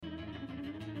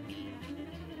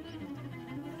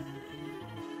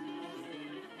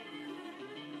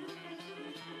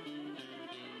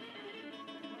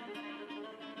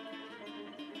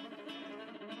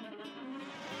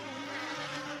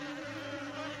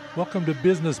Welcome to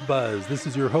Business Buzz. This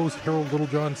is your host, Harold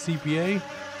Littlejohn, CPA.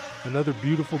 Another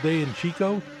beautiful day in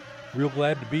Chico. Real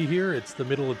glad to be here. It's the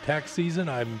middle of tax season.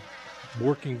 I'm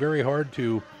working very hard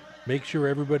to make sure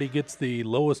everybody gets the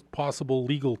lowest possible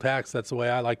legal tax. That's the way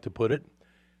I like to put it.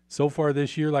 So far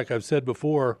this year, like I've said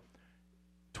before,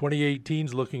 2018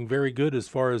 is looking very good as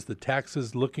far as the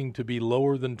taxes looking to be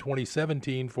lower than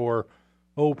 2017 for,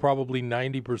 probably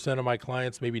 90% of my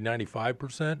clients, maybe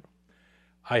 95%.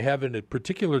 I have a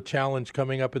particular challenge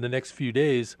coming up in the next few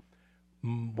days.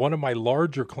 One of my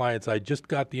larger clients, I just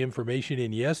got the information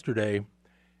in yesterday,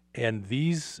 and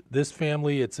this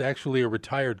family, it's actually a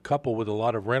retired couple with a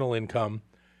lot of rental income.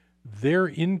 Their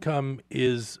income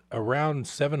is around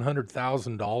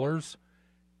 $700,000,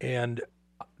 and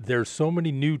there's so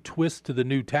many new twists to the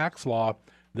new tax law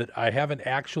that I haven't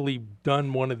actually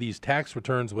done one of these tax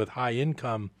returns with high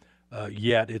income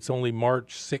yet. It's only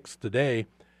March 6th today.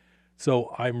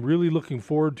 So I'm really looking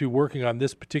forward to working on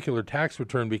this particular tax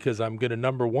return because I'm going to,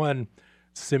 number one,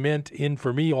 cement in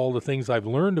for me all the things I've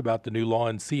learned about the new law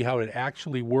and see how it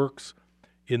actually works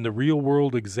in the real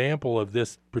world example of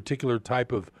this particular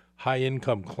type of high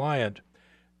income client.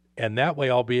 And that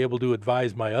way I'll be able to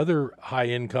advise my other high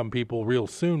income people real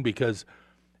soon, because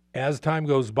as time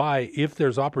goes by, if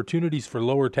there's opportunities for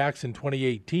lower tax in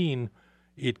 2018,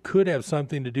 it could have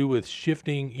something to do with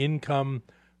shifting income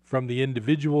from the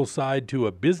individual side to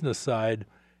a business side,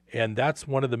 and that's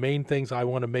one of the main things I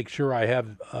want to make sure I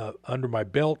have under my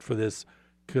belt for this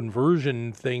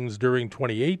conversion things during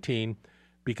 2018,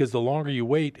 because the longer you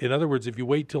wait, in other words, if you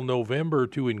wait till November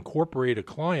to incorporate a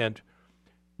client,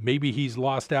 maybe he's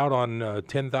lost out on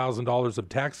 $10,000 of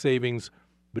tax savings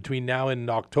between now and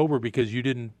October because you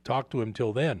didn't talk to him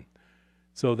till then.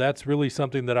 So that's really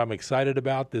something that I'm excited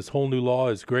about. This whole new law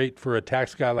is great for a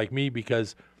tax guy like me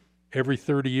because every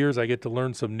 30 years, I get to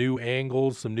learn some new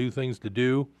angles, some new things to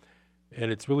do,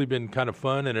 and it's really been kind of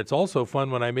fun. And it's also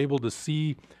fun when I'm able to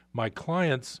see my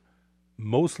clients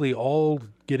mostly all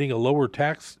getting a lower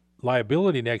tax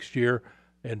liability next year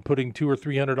and putting $200 or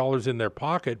 $300 in their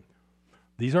pocket.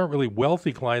 These aren't really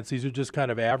wealthy clients. These are just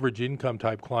kind of average income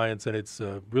type clients, and it's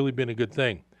really been a good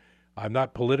thing. I'm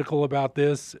not political about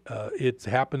this. It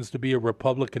happens to be a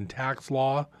Republican tax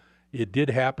law. It did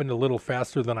happen a little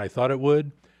faster than I thought it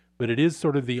would. But it is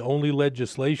sort of the only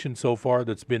legislation so far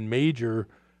that's been major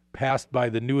passed by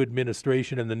the new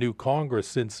administration and the new Congress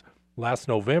since last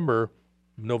November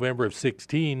of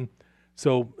 16.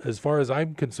 So as far as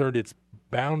I'm concerned, it's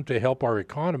bound to help our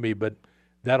economy, but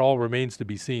that all remains to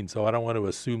be seen. So I don't want to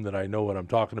assume that I know what I'm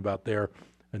talking about there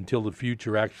until the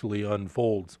future actually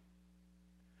unfolds.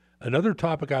 Another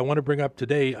topic I want to bring up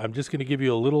today, I'm just going to give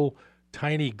you a little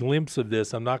tiny glimpse of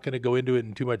this. I'm not going to go into it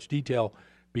in too much detail,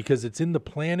 because it's in the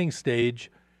planning stage,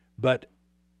 but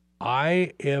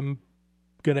I am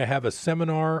going to have a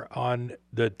seminar on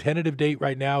the tentative date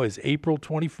right now is April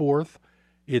 24th.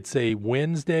 It's a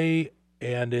Wednesday,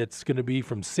 and it's going to be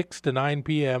from 6 to 9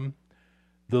 p.m.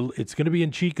 It's going to be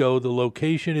in Chico. The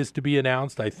location is to be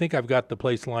announced. I think I've got the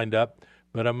place lined up,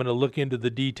 but I'm going to look into the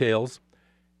details.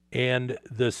 And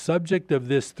the subject of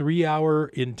this 3-hour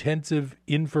intensive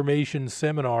information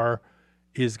seminar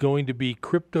is going to be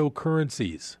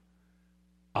cryptocurrencies.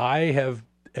 I have,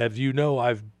 as you know,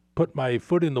 I've put my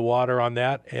foot in the water on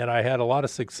that, and I had a lot of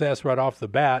success right off the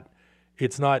bat.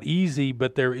 It's not easy,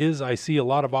 but I see a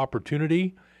lot of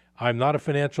opportunity. I'm not a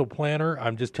financial planner.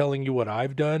 I'm just telling you what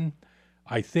I've done.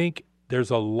 I think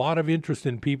there's a lot of interest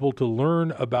in people to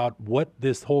learn about what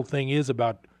this whole thing is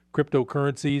about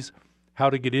cryptocurrencies, how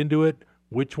to get into it,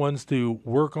 which ones to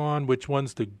work on, which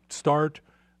ones to start,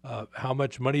 how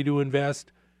much money to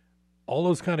invest, all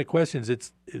those kind of questions.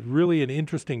 It's really an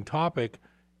interesting topic,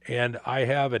 and I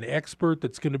have an expert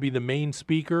that's going to be the main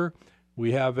speaker.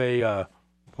 We have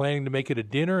planning to make it a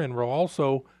dinner, and we're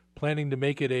also planning to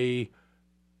make it a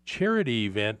charity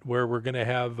event where we're going to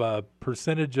have a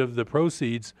percentage of the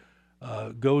proceeds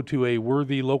go to a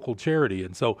worthy local charity.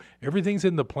 And so everything's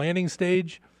in the planning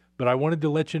stage, but I wanted to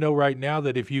let you know right now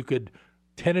that if you could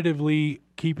tentatively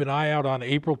keep an eye out on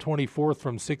April 24th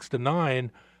from 6 to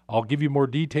 9. I'll give you more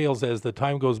details as the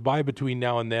time goes by between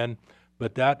now and then,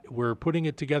 but that we're putting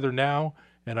it together now,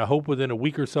 and I hope within a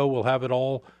week or so we'll have it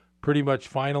all pretty much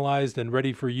finalized and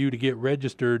ready for you to get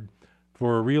registered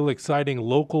for a real exciting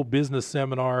local business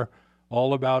seminar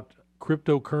all about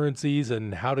cryptocurrencies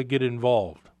and how to get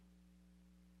involved.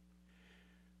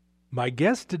 My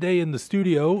guest today in the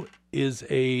studio is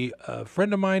a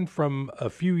friend of mine from a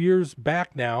few years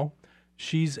back now.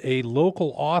 She's a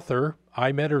local author.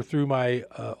 I met her through my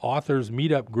authors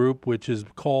meetup group, which is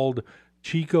called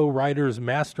Chico Writers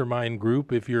Mastermind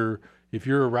Group. If you're if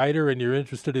you're a writer and you're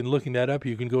interested in looking that up,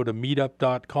 you can go to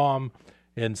meetup.com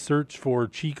and search for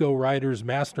Chico Writers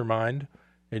Mastermind,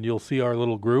 and you'll see our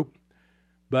little group.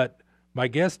 But my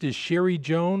guest is Sherry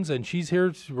Jones, and she's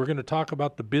here. We're going to talk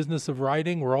about the business of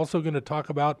writing. We're also going to talk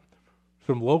about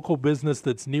some local business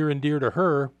that's near and dear to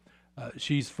her.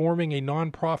 She's forming a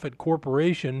nonprofit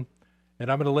corporation,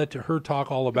 and I'm going to let her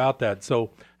talk all about that.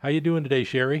 So how you doing today,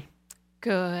 Sherry?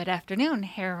 Good afternoon,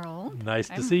 Harold. Nice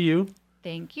to see you.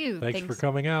 Thank you. Thanks for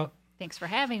coming out. Thanks for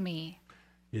having me.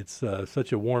 It's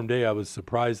such a warm day. I was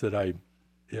surprised that I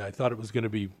thought it was going to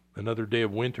be another day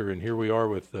of winter, and here we are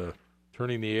with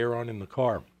turning the air on in the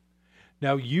car.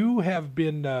 Now, you have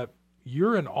been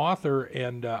you're an author,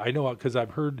 and I know because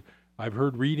I've heard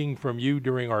reading from you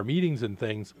during our meetings and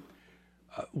things.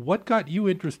 What got you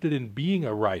interested in being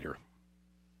a writer?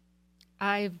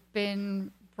 I've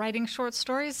been writing short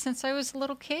stories since I was a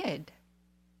little kid.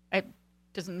 It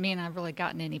doesn't mean I've really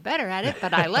gotten any better at it,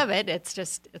 but I love it.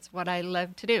 It's what I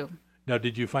love to do. Now,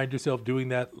 did you find yourself doing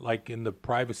that like in the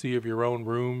privacy of your own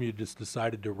room? You just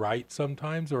decided to write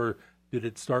sometimes, or did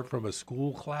it start from a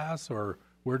school class, or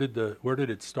where did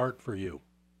it start for you?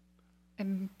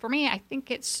 For me, I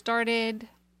think it started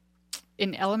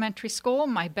in elementary school.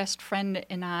 My best friend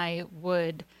and I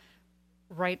would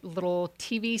write little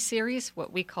TV series,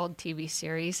 what we called TV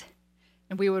series,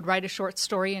 and we would write a short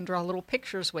story and draw little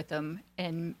pictures with them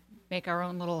and make our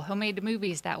own little homemade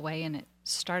movies that way, and it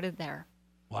started there.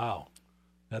 Wow,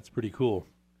 that's pretty cool.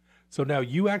 So now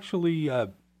you actually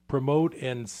promote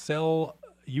and sell.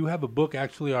 You have a book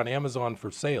actually on Amazon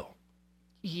for sale.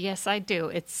 Yes, I do.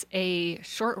 It's a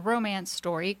short romance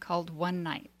story called One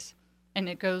Night, and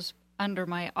it goes under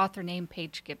my author name,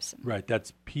 Paige Gibson. Right,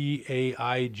 that's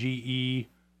Paige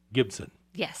Gibson.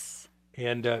 Yes.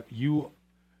 And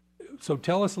so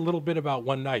tell us a little bit about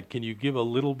One Night. Can you give a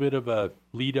little bit of a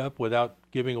lead up without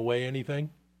giving away anything?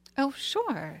 Oh,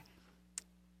 sure.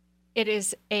 It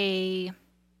is the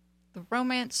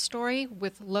romance story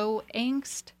with low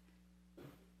angst.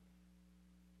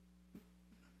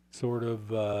 Sort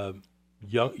of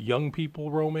young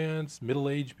people romance,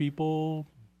 middle-aged people.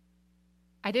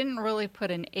 I didn't really put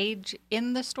an age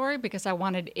in the story because I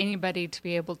wanted anybody to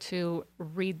be able to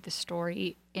read the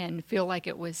story and feel like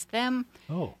it was them.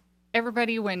 Oh.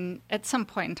 Everybody, when at some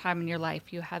point in time in your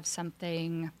life you have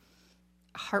something,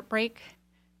 heartbreak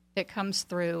that comes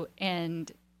through,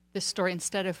 and the story,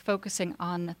 instead of focusing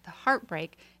on the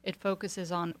heartbreak, it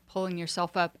focuses on pulling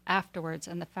yourself up afterwards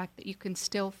and the fact that you can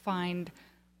still find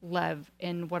love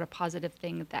and what a positive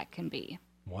thing that can be.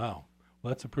 Wow.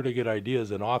 Well, that's a pretty good idea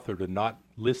as an author to not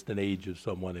list an age of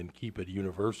someone and keep it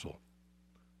universal.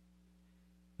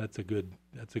 That's a good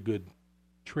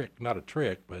trick. Not a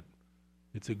trick, but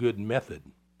it's a good method.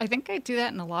 I think I do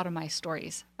that in a lot of my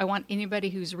stories. I want anybody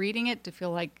who's reading it to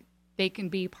feel like they can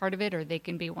be part of it or they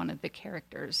can be one of the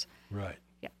characters. Right.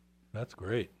 Yeah. That's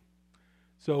great.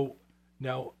 So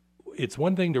now it's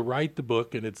one thing to write the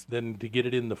book, and it's then to get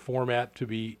it in the format to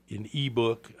be an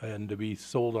ebook and to be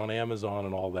sold on Amazon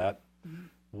and all that. Mm-hmm.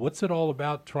 What's it all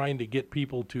about trying to get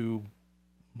people to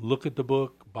look at the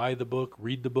book, buy the book,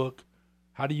 read the book?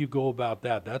 How do you go about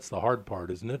that? That's the hard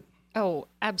part, isn't it? Oh,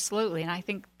 absolutely. And I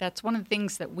think that's one of the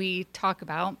things that we talk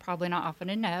about, probably not often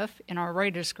enough, in our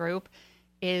writers group,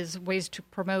 is ways to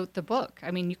promote the book.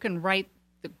 I mean, you can write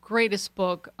the greatest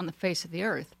book on the face of the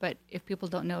earth, but if people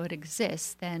don't know it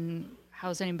exists, then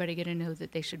how's anybody going to know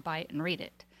that they should buy it and read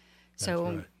it? So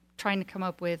right. Trying to come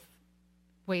up with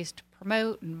ways to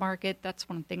promote and market, that's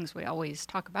one of the things we always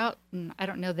talk about. And I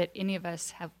don't know that any of us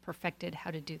have perfected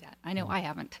how to do that. I know I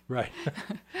haven't. Right.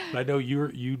 I know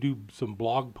you do some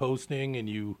blog posting and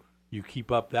you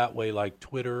keep up that way, like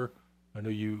Twitter. I know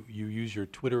you use your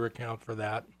Twitter account for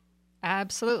that.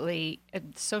 Absolutely.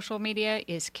 Social media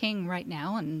is king right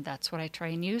now, and that's what I try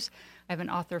and use. I have an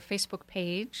author Facebook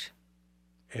page,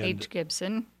 Paige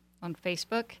Gibson, on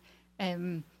Facebook.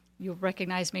 You'll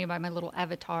recognize me by my little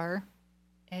avatar.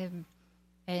 And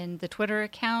the Twitter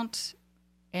account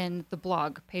and the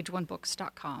blog,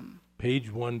 page1books.com.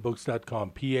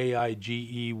 Page1books.com.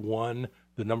 Paige1,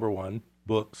 the number 1,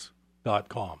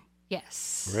 books.com.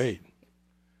 Yes. Great.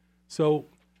 So,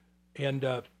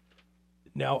 and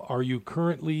now, are you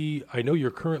currently, I know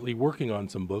you're currently working on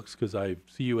some books because I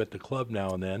see you at the club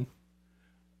now and then.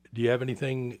 Do you have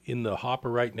anything in the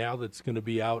hopper right now that's going to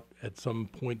be out at some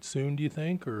point soon, do you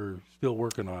think, or still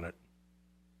working on it?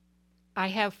 I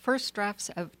have first drafts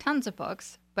of tons of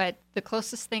books, but the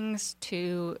closest things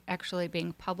to actually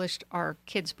being published are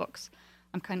kids' books.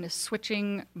 I'm kind of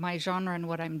switching my genre and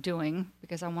what I'm doing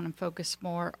because I want to focus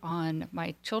more on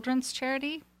my children's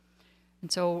charity. And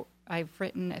so I've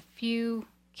written a few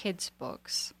kids'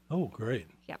 books. Oh, great.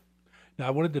 Yep. Now,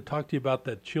 I wanted to talk to you about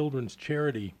that children's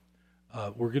charity.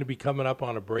 We're going to be coming up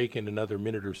on a break in another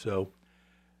minute or so.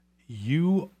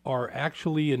 You are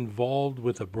actually involved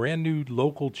with a brand new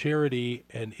local charity,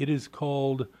 and it is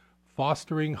called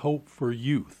Fostering Hope for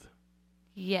Youth.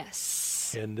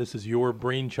 Yes. And this is your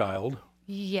brainchild.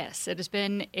 Yes, it has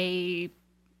been a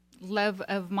love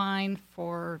of mine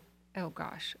for,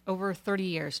 over 30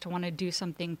 years to want to do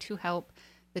something to help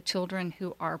the children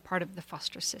who are part of the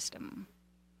foster system.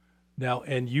 Now,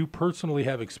 and you personally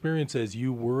have experience as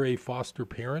you were a foster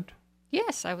parent?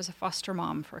 Yes, I was a foster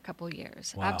mom for a couple of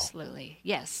years. Wow. Absolutely.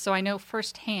 Yes. So I know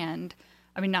firsthand,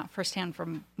 not firsthand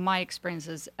from my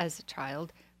experiences as a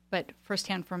child, but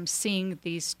firsthand from seeing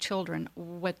these children,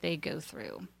 what they go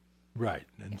through. Right.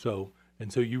 And so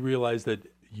you realize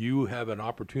that you have an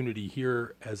opportunity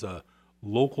here as a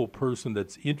local person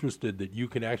that's interested, that you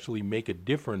can actually make a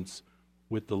difference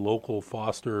with the local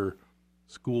foster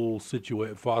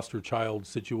foster child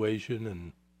situation.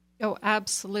 And oh,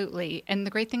 absolutely. And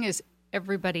the great thing is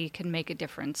everybody can make a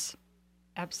difference.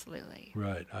 Absolutely.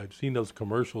 Right. I've seen those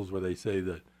commercials where they say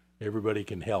that everybody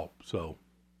can help. So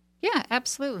yeah,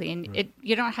 absolutely. And right.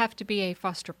 You don't have to be a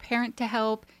foster parent to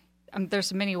help.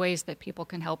 There's many ways that people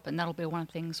can help, and that'll be one of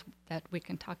the things that we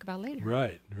can talk about later.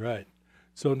 Right.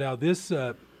 So now this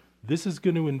is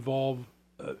going to involve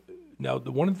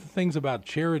one of the things about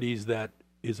charities that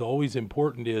is always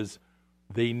important is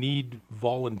they need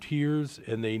volunteers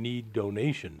and they need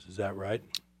donations. Is that right?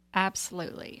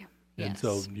 Absolutely. And yes.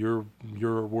 so you're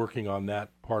working on that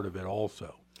part of it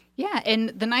also. Yeah, and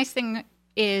the nice thing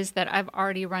is that I've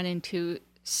already run into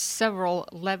several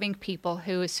loving people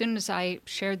who, as soon as I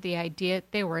shared the idea,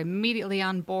 they were immediately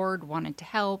on board, wanting to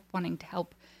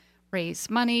help raise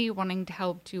money, wanting to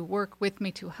help to work with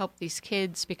me to help these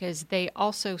kids, because they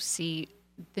also see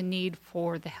the need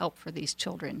for the help for these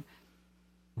children.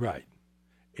 Right.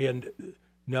 And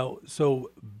now,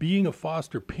 so being a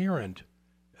foster parent,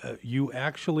 you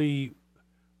actually,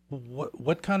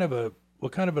 what kind of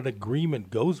an agreement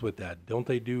goes with that? Don't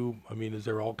they do, is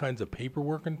there all kinds of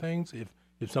paperwork and things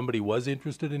if somebody was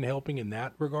interested in helping in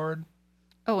that regard?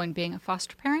 Oh, and being a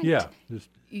foster parent? Yeah.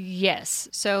 Yes.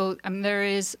 So there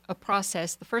is a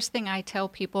process. The first thing I tell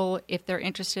people if they're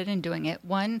interested in doing it,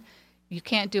 one, you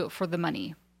can't do it for the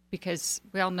money, because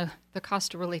we all know the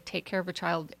cost to really take care of a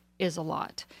child is a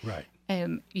lot. Right.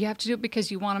 You have to do it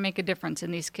because you want to make a difference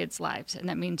in these kids' lives. And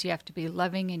that means you have to be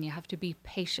loving and you have to be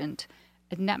patient.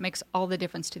 And that makes all the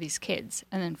difference to these kids.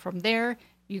 And then from there,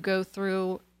 you go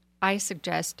through, I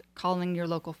suggest calling your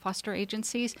local foster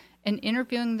agencies and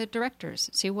interviewing the directors.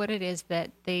 See what it is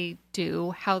that they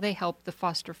do, how they help the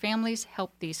foster families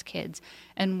help these kids,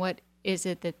 and what is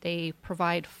it that they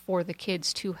provide for the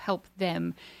kids to help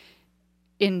them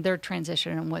in their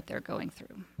transition and what they're going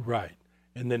through. Right.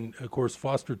 And then, of course,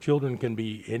 foster children can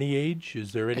be any age.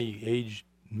 Is there any age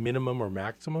minimum or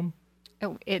maximum?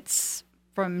 Oh, it's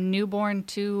from newborn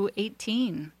to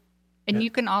 18. And you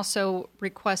can also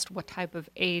request what type of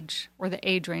age or the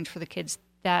age range for the kids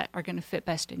that are going to fit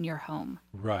best in your home.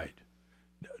 Right.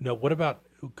 Now, what about,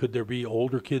 could there be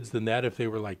older kids than that if they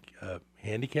were like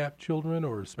handicapped children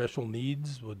or special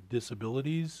needs with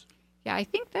disabilities? Yeah, I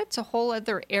think that's a whole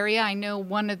other area. I know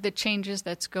one of the changes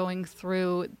that's going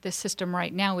through the system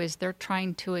right now is they're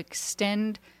trying to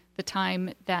extend the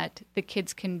time that the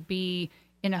kids can be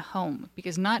in a home,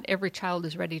 because not every child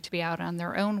is ready to be out on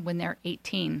their own when they're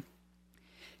 18.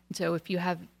 And so if you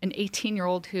have an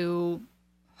 18-year-old who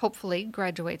hopefully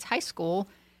graduates high school,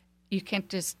 you can't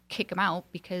just kick them out,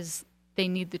 because they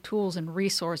need the tools and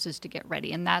resources to get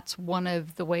ready. And that's one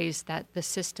of the ways that the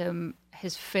system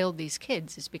has failed these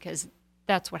kids, is because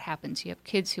that's what happens. You have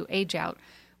kids who age out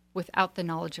without the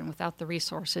knowledge and without the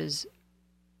resources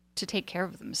to take care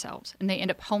of themselves, and they end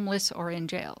up homeless or in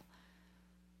jail.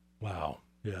 Wow.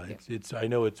 Yeah, it's I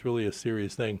know it's really a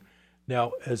serious thing.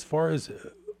 Now, as far as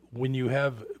when you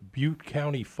have Butte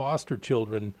County foster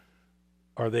children,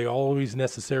 are they always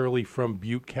necessarily from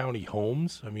Butte County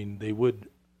homes? You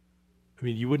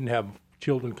wouldn't have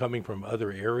children coming from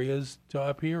other areas to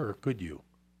up here, or could you?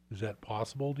 Is that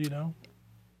possible, do you know?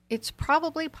 It's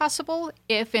probably possible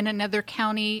if in another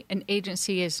county an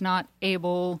agency is not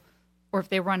able, or if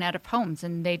they run out of homes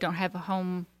and they don't have a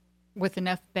home with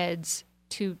enough beds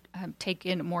to take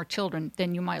in more children,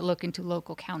 then you might look into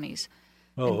local counties.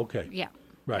 Oh, okay. Yeah.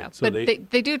 Right. Yeah. So but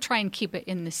they do try and keep it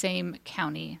in the same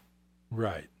county.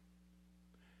 Right.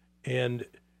 And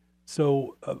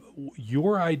so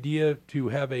your idea to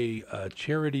have a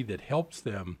charity that helps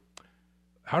them,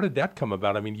 how did that come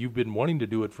about? You've been wanting to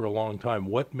do it for a long time.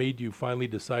 What made you finally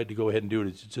decide to go ahead and do it?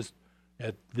 Is it just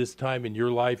at this time in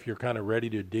your life, you're kind of ready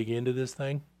to dig into this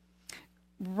thing?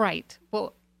 Right.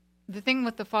 Well, the thing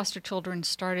with the foster children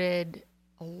started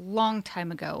a long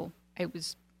time ago. I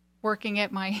was working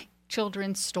at my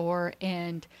children's store,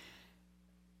 and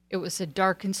it was a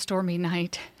dark and stormy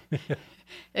night.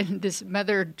 And this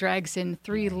mother drags in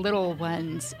 3 little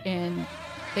ones, and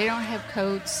they don't have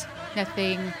coats,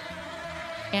 nothing.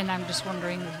 And I'm just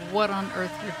wondering what on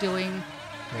earth you're doing.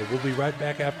 Well, we'll be right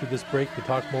back after this break to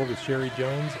talk more with Sherry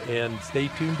Jones, and stay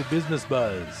tuned to Business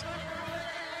Buzz.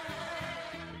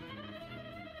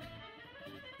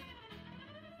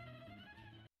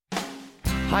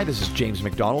 Hi, this is James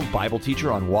McDonald, Bible teacher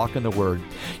on Walk in the Word.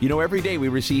 You know, every day we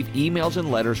receive emails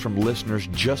and letters from listeners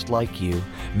just like you,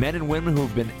 men and women who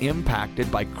have been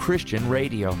impacted by Christian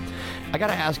radio. I got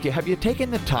to ask you, have you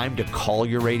taken the time to call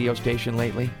your radio station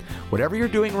lately? Whatever you're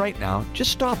doing right now,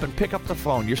 just stop and pick up the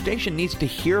phone. Your station needs to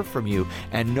hear from you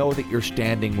and know that you're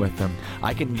standing with them.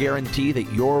 I can guarantee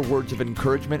that your words of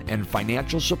encouragement and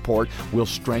financial support will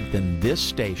strengthen this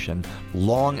station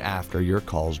long after your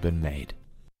call's been made.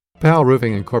 Powell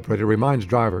Roofing Incorporated reminds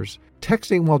drivers,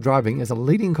 texting while driving is a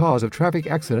leading cause of traffic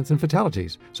accidents and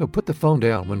fatalities, so put the phone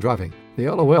down when driving. The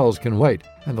LOLs can wait,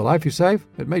 and the life you save,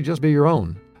 it may just be your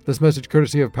own. This message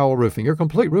courtesy of Powell Roofing, your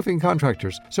complete roofing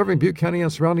contractors, serving Butte County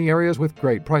and surrounding areas with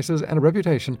great prices and a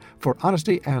reputation for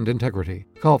honesty and integrity.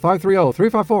 Call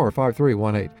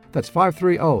 530-354-5318. That's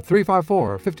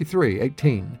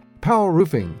 530-354-5318. Powell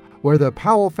Roofing, where the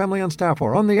Powell family and staff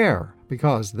are on the air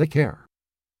because they care.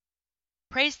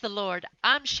 Praise the Lord.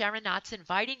 I'm Sharon Knotts,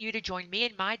 inviting you to join me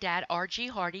and my dad, R.G.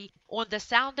 Hardy, on The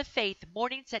Sound of Faith,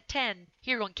 mornings at 10,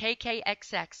 here on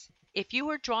KKXX. If you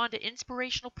are drawn to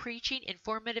inspirational preaching,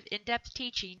 informative in-depth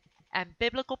teaching, and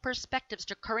biblical perspectives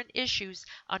to current issues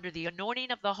under the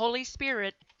anointing of the Holy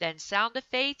Spirit, then Sound of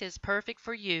Faith is perfect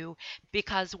for you,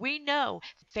 because we know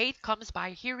faith comes by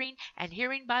hearing, and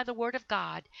hearing by the Word of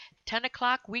God. 10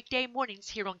 o'clock weekday mornings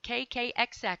here on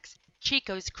KKXX,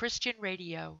 Chico's Christian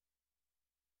Radio.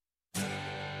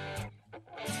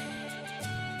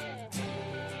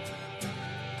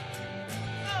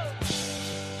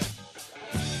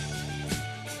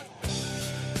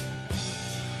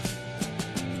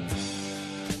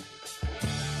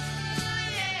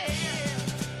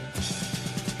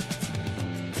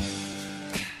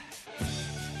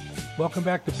 Welcome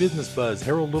back to Business Buzz.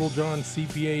 Harold Littlejohn,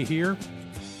 CPA here.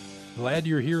 Glad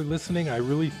you're here listening. I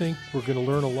really think we're going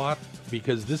to learn a lot,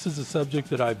 because this is a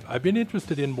subject that I've been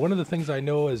interested in. One of the things I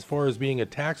know as far as being a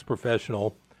tax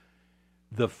professional,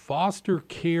 the foster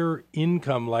care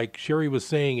income, like Sherry was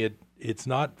saying, it's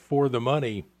not for the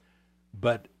money,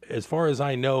 but as far as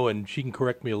I know, and she can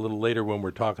correct me a little later when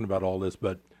we're talking about all this,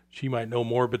 but she might know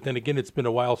more. But then again, it's been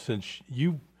a while since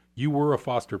you were a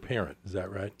foster parent. Is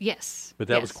that right? Yes. But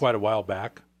that was quite a while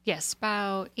back? Yes,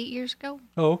 about 8 years ago.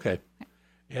 Oh, okay.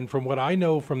 And from what I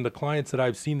know from the clients that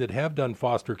I've seen that have done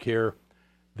foster care,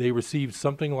 they received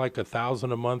something like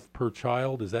 $1,000 a month per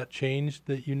child. Is that changed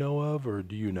that you know of, or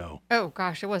do you know? Oh,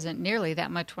 gosh, it wasn't nearly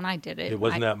that much when I did it. It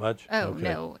wasn't that much? Oh, okay.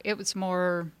 No. It was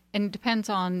more, and it depends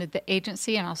on the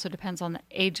agency and also depends on the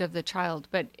age of the child,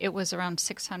 but it was around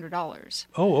 $600.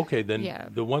 Oh, okay. Then yeah.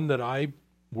 The one that I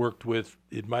worked with,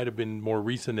 it might have been more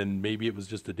recent, and maybe it was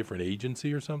just a different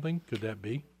agency or something. Could that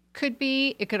be? Could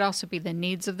be. It could also be the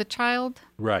needs of the child.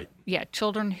 Right. Yeah,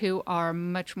 children who are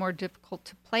much more difficult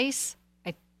to place,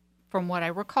 from what I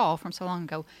recall from so long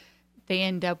ago, they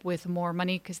end up with more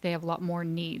money because they have a lot more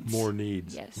needs. More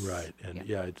needs. Yes. Right. And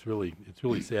yeah, it's really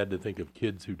sad to think of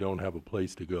kids who don't have a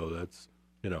place to go. That's,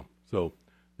 so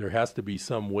there has to be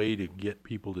some way to get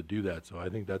people to do that. So I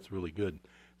think that's really good.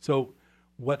 So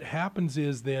what happens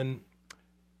is then,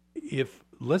 if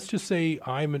let's just say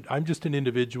I'm just an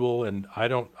individual and I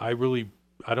don't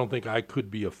think I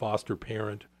could be a foster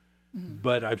parent,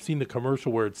 but I've seen the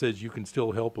commercial where it says you can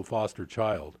still help a foster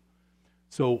child.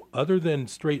 So other than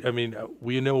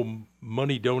we know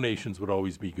money donations would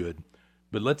always be good,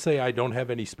 but let's say I don't have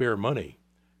any spare money.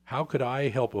 How could I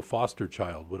help a foster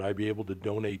child? Would I be able to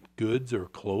donate goods or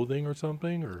clothing or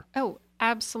something? Or Oh,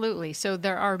 absolutely. So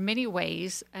there are many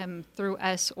ways through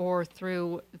us or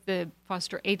through the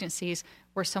foster agencies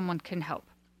where someone can help.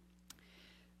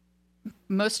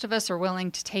 Most of us are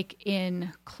willing to take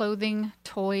in clothing,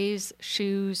 toys,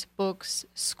 shoes, books,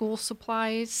 school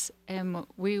supplies, and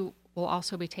we will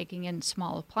also be taking in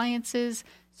small appliances,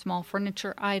 small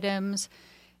furniture items,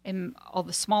 and all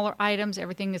the smaller items.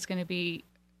 Everything is going to be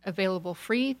available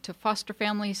free to foster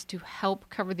families to help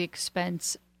cover the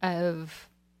expense of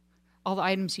all the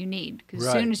items you need. Because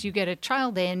as soon as you get a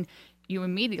child in, you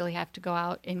immediately have to go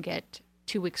out and get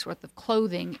 2 weeks worth of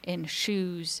clothing and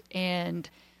shoes and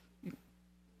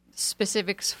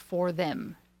specifics for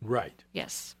them. Right.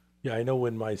 Yes. Yeah, I know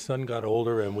when my son got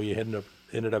older and we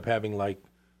ended up having like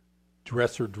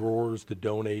dresser drawers to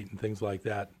donate and things like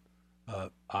that.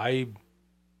 I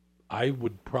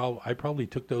probably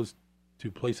took those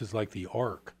to places like the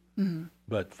Ark,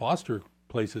 but foster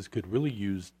places could really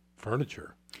use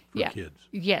furniture for kids.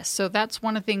 Yes, so that's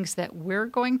one of the things that we're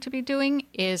going to be doing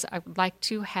is I would like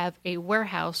to have a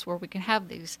warehouse where we can have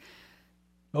these.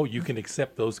 Oh, you can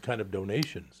accept those kind of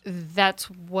donations. That's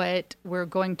what we're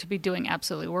going to be doing,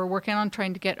 absolutely. We're working on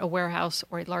trying to get a warehouse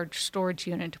or a large storage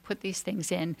unit to put these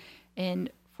things in, and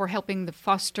for helping the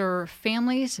foster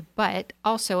families, but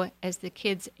also as the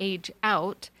kids age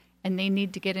out and they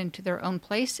need to get into their own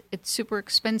place, it's super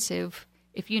expensive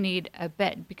if you need a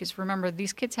bed, because remember,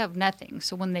 these kids have nothing.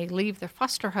 So when they leave their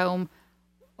foster home,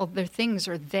 all their things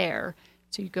are there.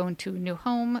 So you go into a new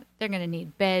home, they're going to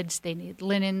need beds, they need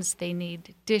linens, they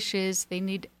need dishes, they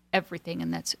need everything.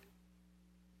 And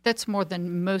that's more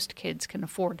than most kids can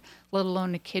afford, let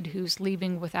alone a kid who's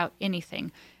leaving without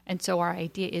anything. And so our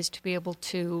idea is to be able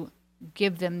to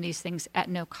give them these things at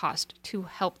no cost to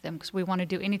help them, because we want to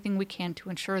do anything we can to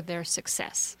ensure their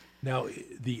success. Now,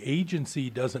 the agency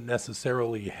doesn't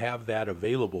necessarily have that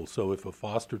available. So if a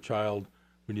foster child,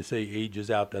 when you say ages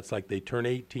out, that's like they turn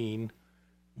 18.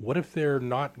 What if they're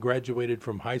not graduated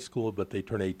from high school, but they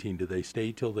turn 18? Do they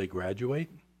stay till they graduate?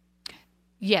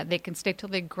 Yeah, they can stay till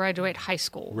they graduate high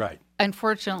school. Right.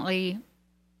 Unfortunately,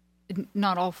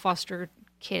 not all foster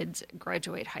kids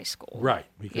graduate high school. Right,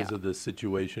 because of the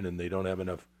situation, and they don't have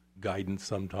enough guidance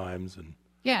sometimes.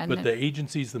 But the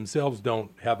agencies themselves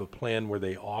don't have a plan where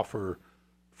they offer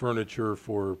furniture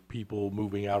for people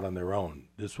moving out on their own.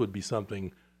 This would be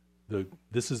something,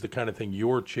 this is the kind of thing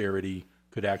your charity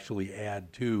could actually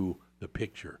add to the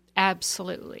picture.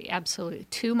 Absolutely, absolutely.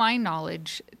 To my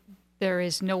knowledge, there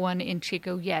is no one in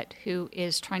Chico yet who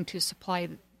is trying to supply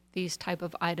these type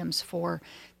of items for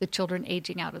the children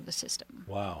aging out of the system.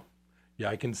 Wow. Yeah,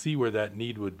 I can see where that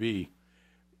need would be.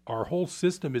 Our whole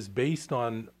system is based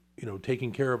on,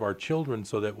 taking care of our children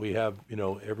so that we have,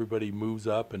 everybody moves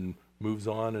up and moves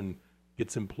on and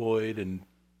gets employed and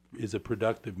is a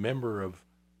productive member of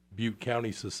Butte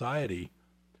County society.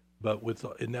 But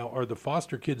now are the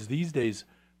foster kids these days,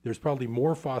 there's probably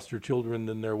more foster children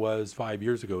than there was 5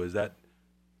 years ago. Is that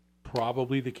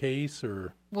probably the case,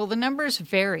 or? Well, the numbers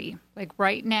vary. Like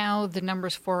right now, the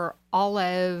numbers for all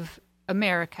of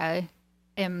America,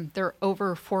 there are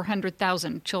over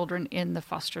 400,000 children in the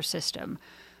foster system.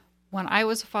 When I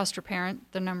was a foster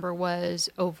parent, the number was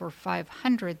over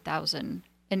 500,000,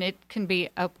 and it can be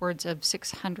upwards of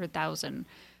 600,000.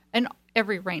 And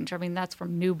every range. I mean, that's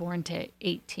from newborn to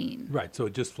 18. Right. So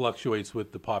it just fluctuates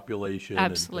with the population.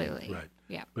 Absolutely. Right.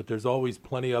 Yeah. But there's always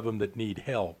plenty of them that need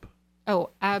help.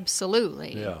 Oh,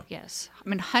 absolutely. Yeah. Yes. I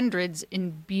mean, hundreds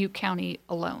in Butte County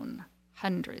alone.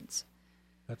 Hundreds.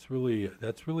 That's really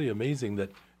amazing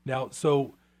that now.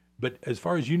 So, but as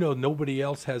far as you know, nobody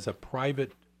else has a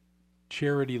private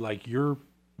charity like you're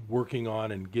working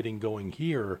on and getting going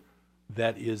here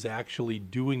that is actually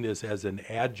doing this as an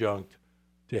adjunct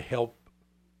to help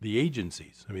the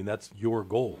agencies. I mean, that's your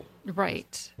goal.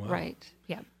 Right. Wow. Right.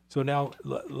 Yeah. So now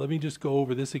let me just go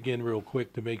over this again real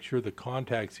quick to make sure the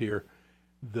contact's here.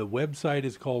 The website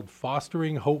is called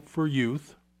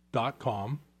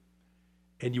fosteringhopeforyouth.com.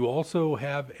 And you also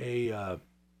have a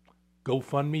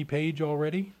GoFundMe page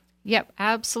already? Yep,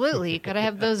 absolutely. Got to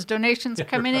have those donations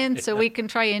coming in so we can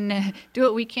try and do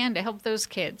what we can to help those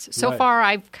kids. So far,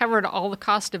 I've covered all the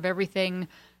cost of everything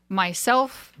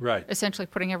myself, essentially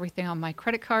putting everything on my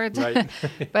credit cards. Right.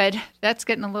 But that's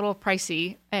getting a little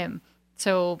pricey.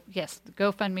 So, yes, the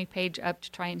GoFundMe page up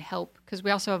to try and help, because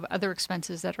we also have other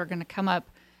expenses that are going to come up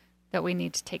that we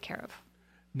need to take care of.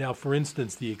 Now, for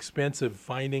instance, the expense of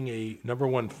finding number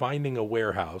one, finding a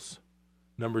warehouse,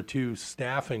 number two,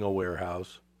 staffing a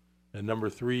warehouse, and number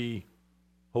three,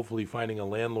 hopefully finding a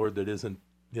landlord that isn't,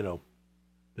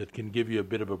 that can give you a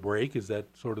bit of a break. Is that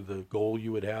sort of the goal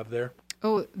you would have there?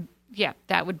 Oh, yeah,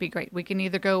 that would be great. We can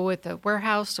either go with a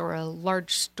warehouse or a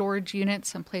large storage unit,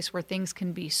 someplace where things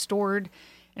can be stored,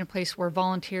 and a place where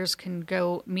volunteers can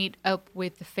go meet up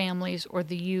with the families or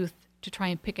the youth to try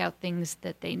and pick out things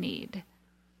that they need.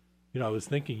 I was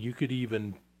thinking you could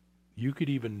even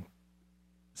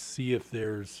see if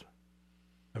there's,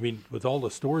 with all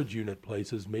the storage unit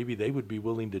places, maybe they would be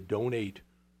willing to donate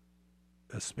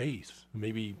a space.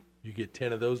 Maybe you get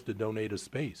 10 of those to donate a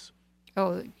space.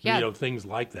 Oh, yeah. Things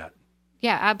like that.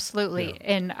 Yeah, absolutely.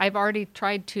 Yeah. And I've already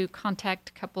tried to contact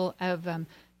a couple of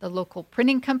the local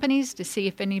printing companies to see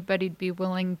if anybody'd be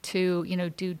willing to,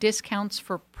 do discounts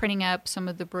for printing up some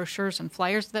of the brochures and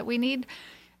flyers that we need.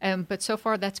 But so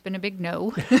far, that's been a big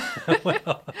no.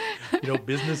 Well,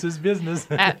 business is business.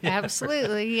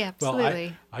 Absolutely.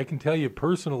 Well, I can tell you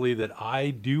personally that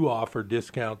I do offer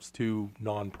discounts to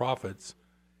nonprofits.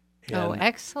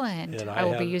 Excellent. And I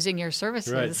will be using your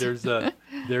services. Right.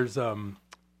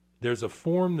 There's a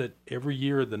form that every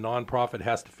year the nonprofit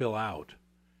has to fill out.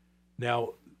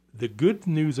 Now, the good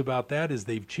news about that is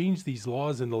they've changed these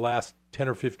laws in the last 10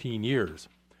 or 15 years.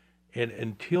 And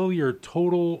until your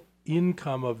total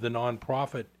income of the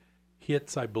nonprofit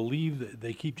hits, I believe that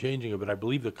they keep changing it, but I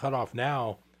believe the cutoff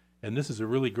now, and this is a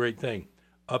really great thing,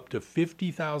 up to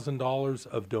 $50,000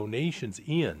 of donations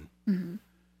in,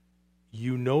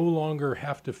 you no longer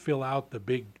have to fill out the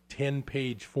big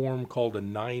 10-page form called a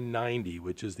 990,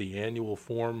 which is the annual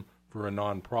form for a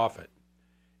nonprofit.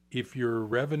 If your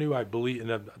revenue, I believe,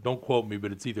 and don't quote me,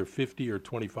 but it's either 50 or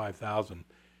 25,000.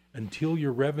 Until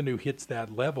your revenue hits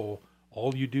that level,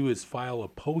 all you do is file a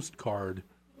postcard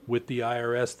with the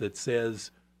IRS that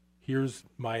says, here's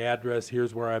my address,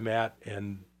 here's where I'm at,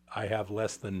 and I have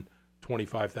less than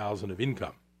 25,000 of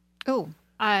income. Oh,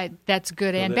 that's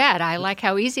good and bad. I like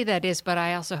how easy that is, but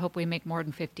I also hope we make more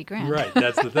than $50,000. Right,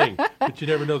 that's the thing. But you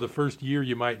never know, the first year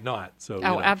you might not. So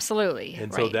absolutely.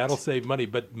 And so that'll save money.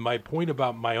 But my point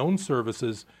about my own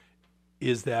services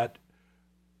is that,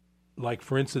 like,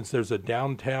 for instance, there's a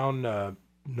downtown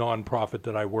nonprofit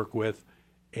that I work with,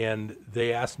 and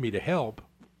they asked me to help,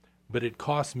 but it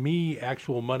costs me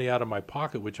actual money out of my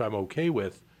pocket, which I'm okay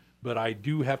with, but I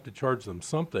do have to charge them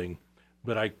something,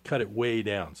 but I cut it way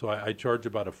down. So I charge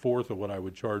about a fourth of what I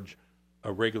would charge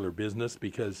a regular business,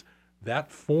 because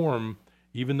that form,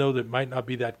 even though that might not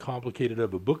be that complicated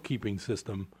of a bookkeeping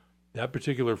system, that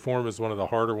particular form is one of the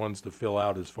harder ones to fill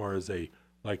out as far as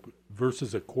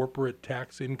versus a corporate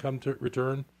tax income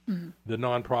return. The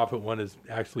nonprofit one is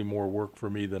actually more work for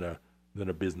me than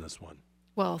a business one.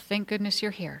 Well, thank goodness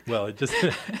you're here. Well, it's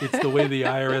the way the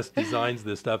IRS designs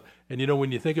this stuff. And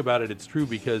when you think about it, it's true,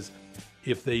 because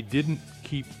if they didn't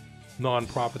keep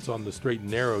nonprofits on the straight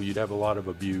and narrow, you'd have a lot of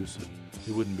abuse, and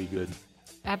it wouldn't be good.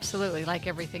 Absolutely, like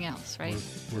everything else, right?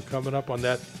 We're coming up on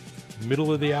that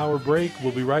middle of the hour break.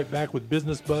 We'll be right back with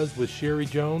Business Buzz with Sherry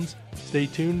Jones. Stay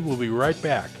tuned. We'll be right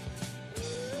back.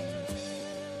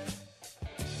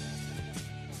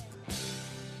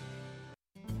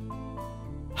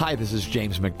 Hi, this is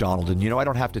James McDonald, and I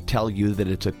don't have to tell you that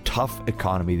it's a tough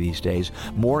economy these days.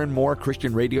 More and more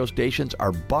Christian radio stations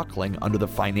are buckling under the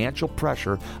financial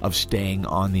pressure of staying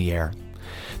on the air.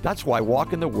 That's why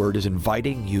Walk in the Word is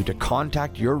inviting you to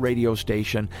contact your radio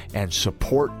station and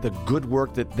support the good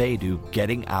work that they do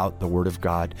getting out the Word of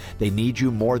God. They need you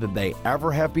more than they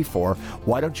ever have before.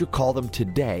 Why don't you call them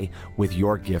today with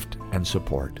your gift and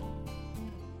support?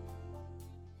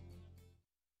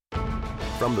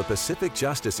 From the Pacific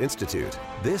Justice Institute,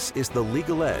 this is The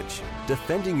Legal Edge,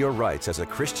 defending your rights as a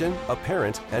Christian, a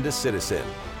parent, and a citizen.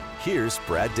 Here's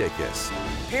Brad Dacus.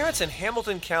 Parents in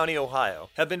Hamilton County, Ohio,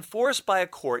 have been forced by a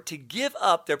court to give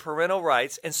up their parental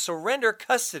rights and surrender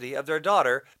custody of their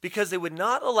daughter because they would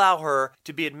not allow her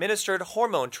to be administered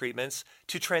hormone treatments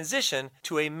to transition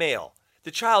to a male.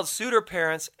 The child sued her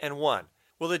parents and won.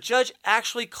 Well, the judge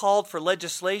actually called for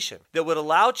legislation that would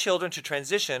allow children to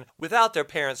transition without their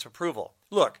parents' approval.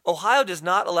 Look, Ohio does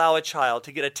not allow a child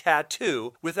to get a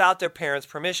tattoo without their parents'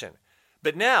 permission.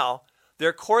 But now,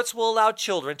 their courts will allow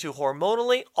children to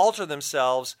hormonally alter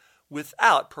themselves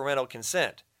without parental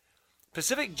consent.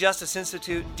 Pacific Justice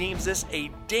Institute deems this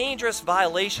a dangerous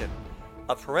violation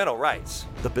of parental rights.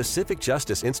 The Pacific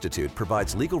Justice Institute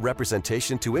provides legal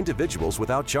representation to individuals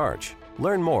without charge.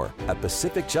 Learn more at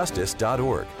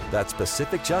pacificjustice.org. That's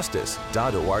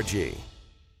pacificjustice.org.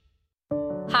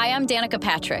 Hi, I'm Danica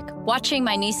Patrick. Watching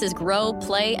my nieces grow,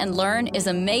 play, and learn is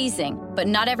amazing, but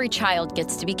not every child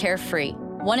gets to be carefree.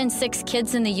 1 in 6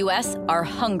 kids in the U.S. are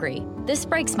hungry. This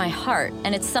breaks my heart,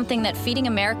 and it's something that Feeding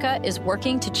America is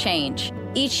working to change.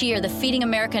 Each year, the Feeding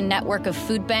America network of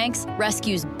food banks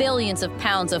rescues billions of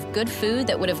pounds of good food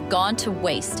that would have gone to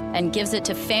waste and gives it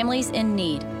to families in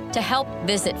need. To help,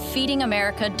 visit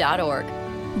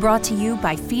feedingamerica.org. Brought to you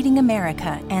by Feeding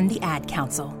America and the Ad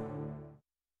Council.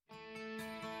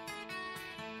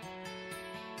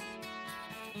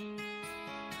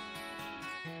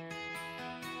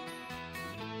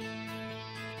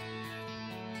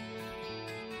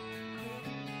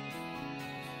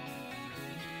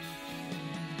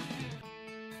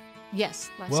 Yes.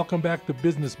 Welcome back to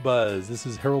Business Buzz. This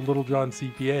is Harold Littlejohn,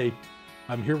 CPA.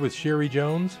 I'm here with Sherry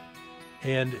Jones,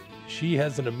 and she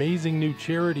has an amazing new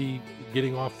charity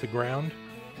getting off the ground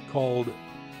called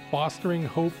Fostering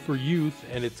Hope for Youth,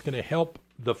 and it's going to help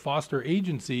the foster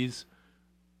agencies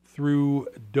through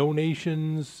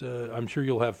donations. I'm sure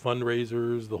you'll have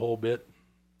fundraisers, the whole bit.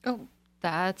 Oh,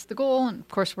 that's the goal. And of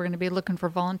course, we're going to be looking for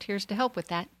volunteers to help with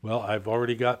that. Well, I've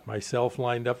already got myself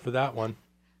lined up for that one.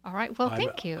 All right. Well,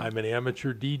 thank you. I'm an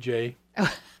amateur DJ.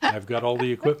 I've got all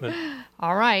the equipment.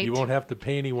 All right. You won't have to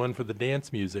pay anyone for the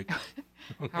dance music.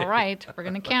 All right. We're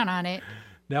going to count on it.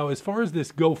 Now, as far as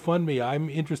this GoFundMe, I'm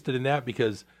interested in that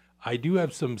because I do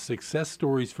have some success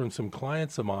stories from some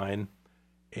clients of mine,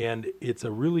 and it's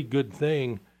a really good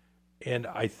thing. And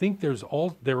I think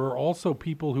there are also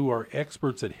people who are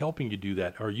experts at helping you do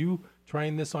that. Are you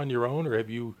trying this on your own, or have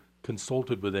you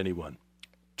consulted with anyone?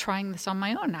 Trying this on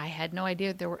my own. I had no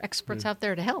idea there were experts out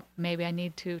there to help. Maybe I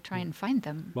need to try and find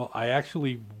them. Well, I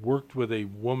actually worked with a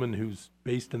woman who's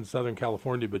based in Southern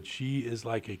California, but she is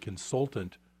like a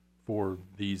consultant for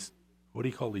these, what do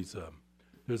you call these?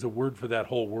 There's a word for that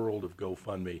whole world of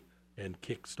GoFundMe and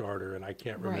Kickstarter, and I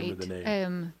can't remember the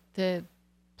name. The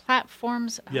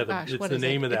platforms. Yeah, gosh, it's what the is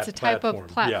name it? of that It's a type platform.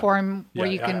 of platform where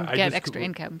you can I get just, extra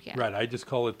income. Yeah. Right. I just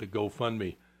call it the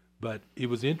GoFundMe. But it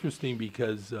was interesting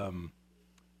because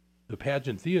the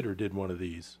Pageant Theater did one of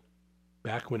these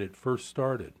back when it first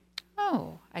started.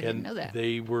 Oh, I didn't know that.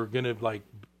 They were going to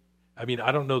I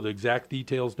don't know the exact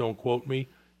details, don't quote me,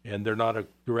 and they're not a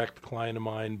direct client of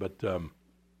mine, but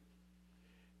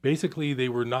basically they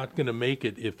were not going to make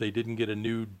it if they didn't get a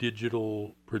new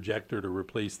digital projector to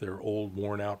replace their old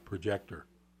worn-out projector.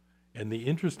 And the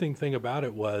interesting thing about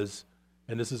it was,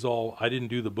 and this is all, I didn't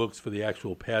do the books for the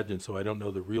actual pageant, so I don't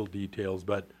know the real details,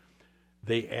 but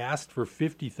they asked for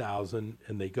 $50,000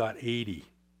 and they got $80,000.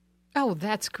 Oh,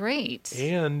 that's great.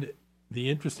 And the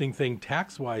interesting thing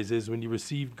tax-wise is when you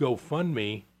receive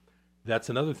GoFundMe, that's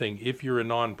another thing. If you're a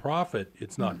nonprofit,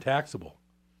 it's not taxable.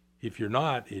 If you're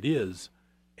not, it is.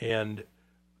 And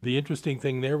the interesting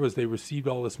thing there was they received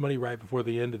all this money right before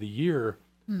the end of the year,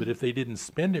 but if they didn't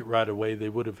spend it right away, they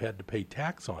would have had to pay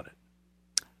tax on it.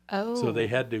 Oh. So they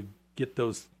had to get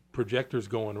those projectors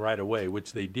going right away,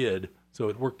 which they did. So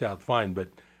it worked out fine. But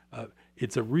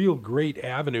it's a real great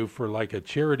avenue for like a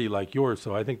charity like yours.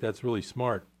 So I think that's really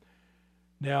smart.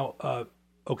 Now,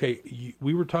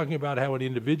 we were talking about how an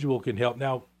individual can help.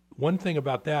 Now, one thing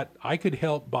about that, I could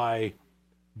help by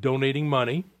donating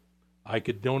money. I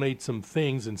could donate some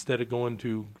things instead of going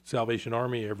to Salvation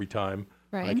Army every time.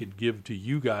 Right. I could give to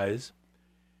you guys.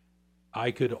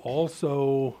 I could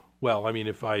also,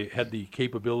 if I had the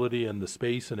capability and the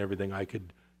space and everything, I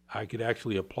could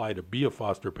actually apply to be a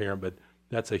foster parent, but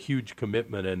that's a huge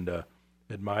commitment. And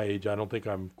at my age, I don't think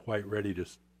I'm quite ready to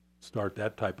start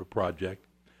that type of project.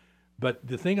 But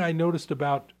the thing I noticed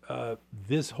about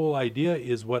this whole idea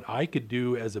is what I could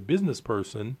do as a business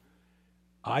person.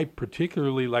 I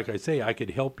particularly, like I say, I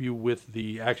could help you with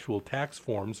the actual tax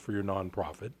forms for your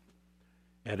nonprofit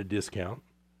at a discount.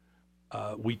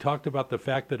 We talked about the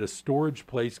fact that a storage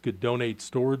place could donate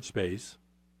storage space,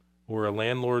 or a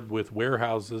landlord with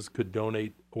warehouses could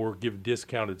donate or give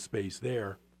discounted space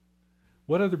there.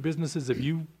 What other businesses have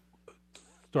you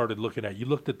started looking at? You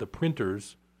looked at the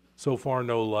printers. So far,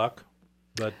 no luck.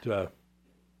 But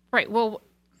right. Well,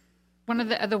 one of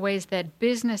the other ways that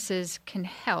businesses can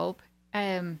help,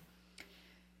 if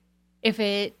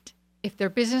their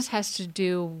business has to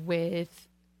do with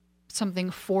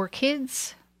something for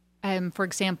kids, for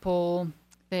example,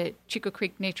 the Chico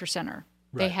Creek Nature Center,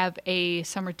 they have a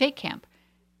summer day camp.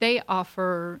 They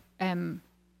offer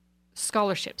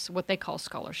scholarships, what they call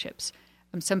scholarships.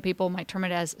 Some people might term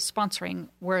it as sponsoring,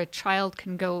 where a child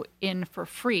can go in for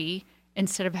free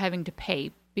instead of having to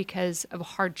pay because of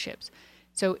hardships.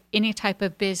 So any type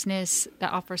of business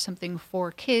that offers something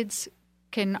for kids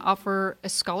can offer a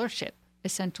scholarship,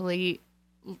 essentially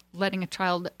letting a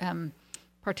child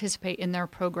participate in their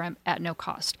program at no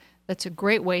cost. That's a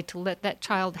great way to let that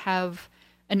child have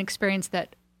an experience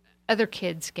that other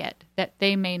kids get that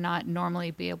they may not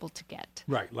normally be able to get.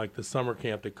 Right, like the summer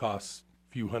camp that costs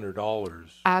a few $100s.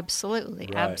 Absolutely,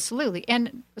 right. Absolutely.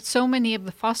 And so many of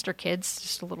the foster kids,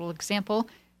 just a little example,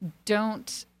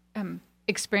 don't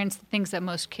experience the things that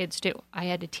most kids do. I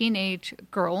had a teenage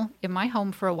girl in my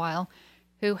home for a while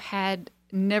who had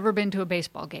never been to a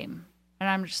baseball game. And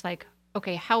I'm just like,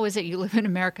 okay, how is it you live in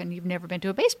America and you've never been to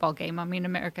a baseball game? I mean,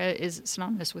 America is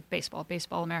synonymous with baseball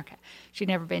America. She'd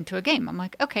never been to a game. I'm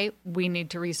like, okay, we need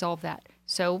to resolve that.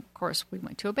 So, of course, we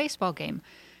went to a baseball game.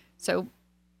 So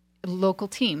local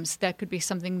teams, that could be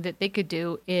something that they could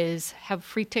do, is have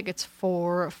free tickets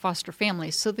for foster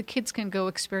families so the kids can go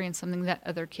experience something that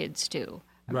other kids do.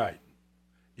 Right.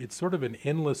 It's sort of an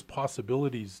endless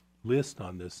possibilities list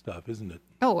on this stuff, isn't it?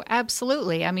 Oh,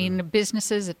 absolutely. I mean,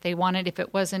 businesses, if they wanted, if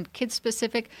it wasn't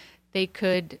kid-specific, they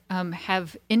could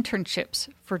have internships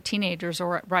for teenagers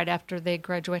or right after they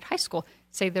graduate high school.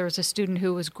 Say there was a student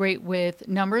who was great with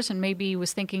numbers and maybe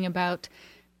was thinking about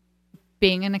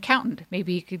being an accountant.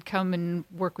 Maybe he could come and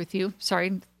work with you.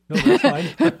 Sorry. No, that's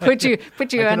fine. put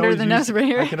you under the nose right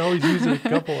here. I can always use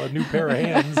a new pair of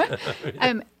hands.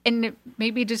 And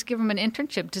maybe just give them an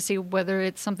internship to see whether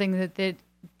it's something that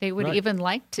they would even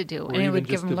like to do, Or and it would even give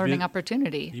just them learning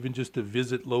opportunity. Even just to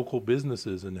visit local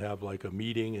businesses and have like a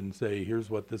meeting and say, here's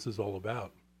what this is all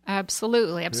about.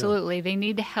 Absolutely. Yeah. They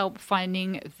need help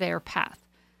finding their path.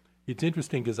 It's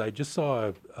interesting because I just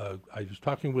saw, I was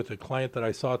talking with a client that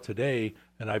I saw today,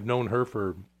 and I've known her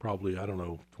for probably,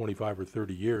 25 or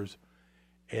 30 years.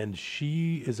 And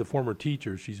she is a former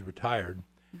teacher. She's retired.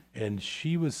 And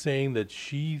she was saying that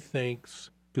she thinks,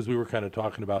 because we were kind of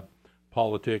talking about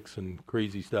politics and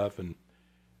crazy stuff, and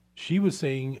she was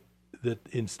saying that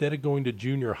instead of going to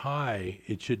junior high,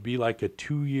 it should be like a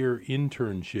 2-year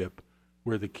internship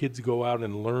where the kids go out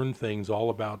and learn things all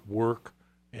about work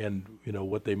and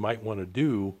what they might want to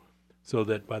do, so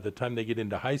that by the time they get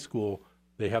into high school,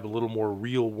 they have a little more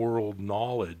real world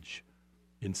knowledge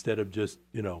instead of just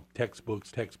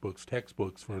textbooks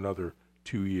for another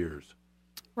 2 years.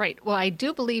 Right. Well, I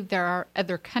do believe there are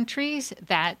other countries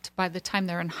that by the time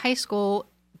they're in high school,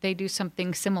 they do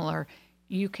something similar.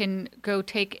 You can go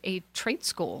take a trade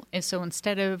school. And so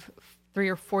instead of 3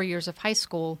 or 4 years of high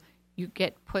school, you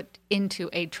get put into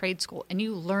a trade school and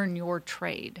you learn your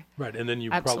trade. Right. And then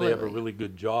you probably have a really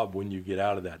good job when you get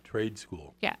out of that trade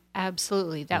school. Yeah,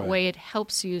 absolutely. That way it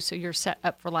helps you so you're set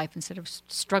up for life instead of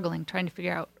struggling, trying to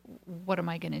figure out, what am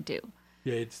I going to do?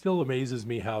 Yeah, it still amazes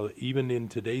me how even in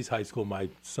today's high school, my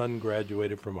son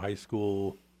graduated from high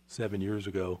school 7 years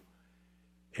ago,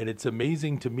 and it's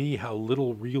amazing to me how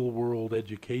little real-world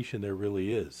education there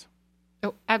really is.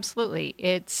 Oh, absolutely.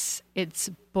 It's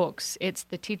books. It's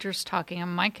the teachers talking.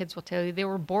 And my kids will tell you they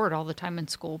were bored all the time in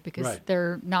school because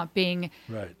they're not being.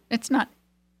 Right. It's not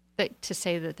to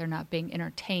say that they're not being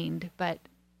entertained, but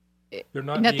they're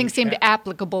not. Nothing seemed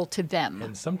applicable to them.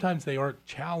 And sometimes they aren't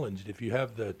challenged. If you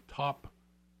have the top,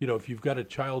 if you've got a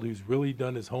child who's really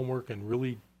done his homework and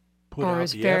really put out the effort, or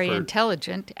is very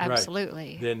intelligent,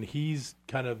 absolutely. Right, then he's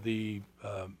kind of the,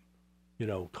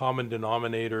 common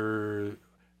denominator.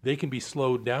 They can be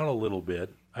slowed down a little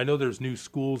bit. I know there's new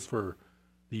schools for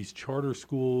these charter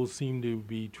schools seem to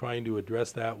be trying to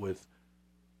address that with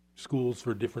schools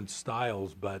for different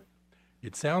styles, but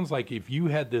it sounds like if you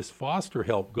had this foster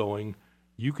help going,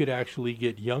 you could actually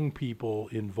get young people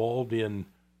involved in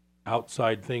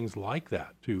outside things like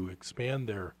that to expand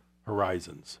their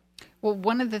horizons. Well,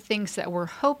 one of the things that we're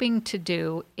hoping to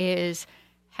do is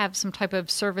have some type of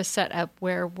service set up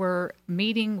where we're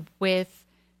meeting with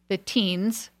the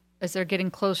teens as they're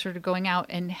getting closer to going out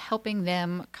and helping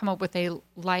them come up with a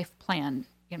life plan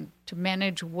to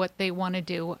manage what they want to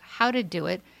do, how to do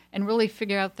it, and really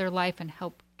figure out their life and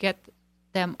help get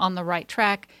them on the right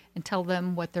track and tell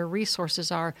them what their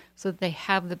resources are so that they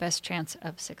have the best chance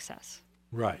of success.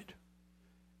 Right.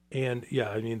 And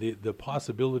the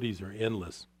possibilities are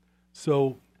endless.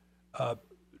 So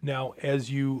now as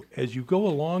you go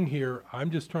along here,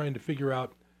 I'm just trying to figure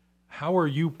out, how are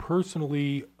you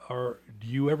personally, or do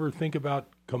you ever think about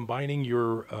combining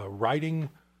your writing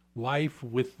life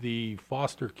with the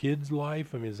foster kids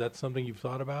life? I mean, is that something you've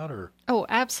thought about, or? Oh,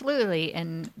 absolutely.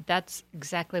 And that's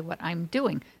exactly what I'm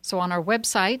doing. So on our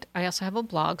website, I also have a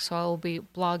blog. So I'll be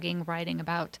blogging, writing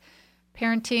about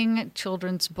parenting,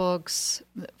 children's books,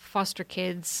 foster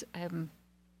kids,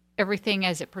 everything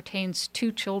as it pertains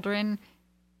to children.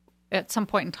 At some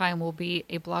point in time will be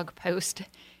a blog post,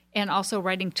 and also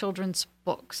writing children's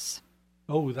books.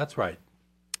 Oh, that's right.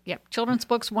 Yep, children's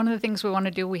books. One of the things we want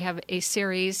to do, we have a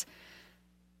series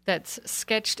that's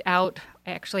sketched out.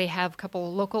 I actually have a couple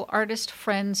of local artist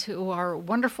friends who are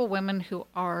wonderful women who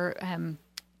are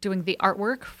doing the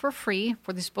artwork for free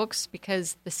for these books,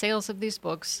 because the sales of these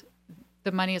books,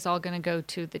 the money is all going to go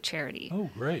to the charity. Oh,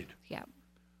 great. Yeah.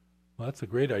 Well, that's a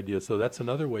great idea. So that's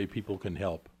another way people can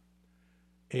help.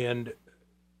 And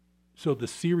so the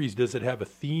series, does it have a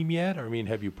theme yet? I mean,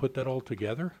 have you put that all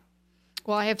together?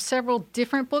 Well, I have several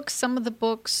different books. Some of the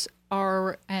books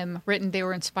are written, they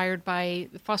were inspired by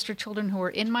foster children who were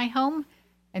in my home.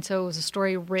 And so it was a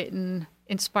story written,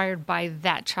 inspired by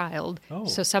that child. Oh.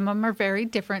 So some of them are very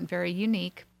different, very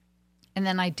unique. And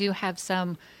then I do have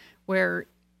some where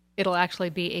it'll actually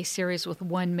be a series with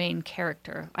one main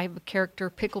character. I have a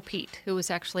character, Pickle Pete, who was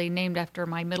actually named after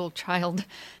my middle child.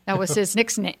 That was his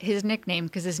nickname,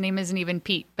 because his name isn't even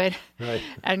Pete. But right.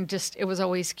 And just, it was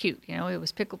always cute. You know, it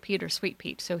was Pickle Pete or Sweet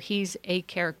Pete. So he's a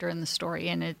character in the story,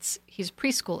 and he's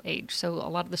preschool age. So a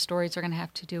lot of the stories are going to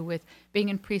have to do with being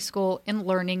in preschool and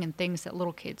learning and things that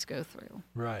little kids go through.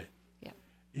 Right. Yeah.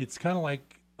 It's kind of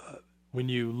like when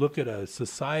you look at a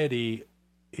society,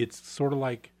 it's sort of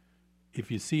like, if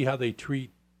you see how they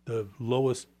treat the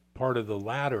lowest part of the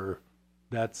ladder,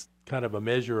 that's kind of a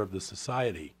measure of the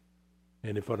society.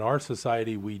 And if in our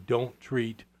society we don't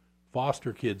treat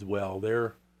foster kids well,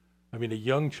 a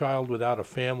young child without a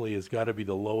family has got to be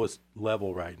the lowest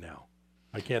level right now.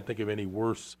 I can't think of any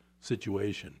worse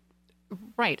situation.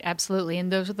 Right, absolutely. And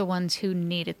those are the ones who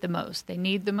need it the most. They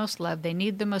need the most love. They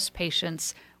need the most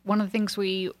patience. One of the things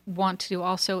we want to do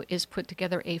also is put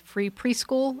together a free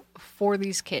preschool for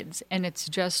these kids. And it's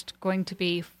just going to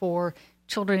be for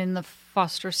children in the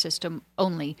foster system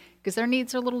only, because their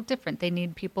needs are a little different. They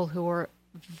need people who are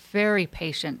very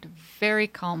patient, very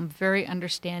calm, very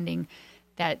understanding,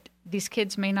 that these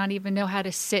kids may not even know how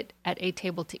to sit at a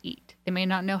table to eat. They may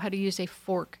not know how to use a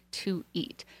fork to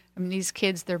eat. I mean, these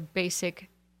kids, their basic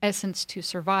essence to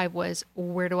survive was,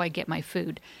 where do I get my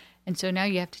food? And so now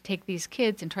you have to take these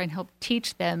kids and try and help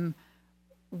teach them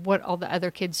what all the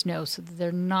other kids know, so that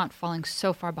they're not falling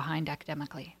so far behind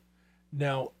academically.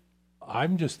 Now,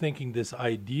 I'm just thinking this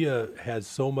idea has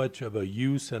so much of a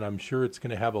use, and I'm sure it's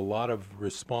going to have a lot of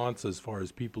response as far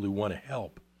as people who want to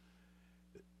help.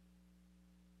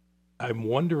 I'm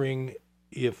wondering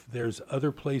if there's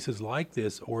other places like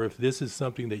this, or if this is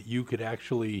something that you could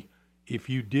actually, if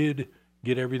you did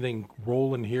get everything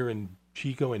rolling here in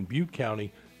Chico and Butte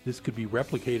County, this could be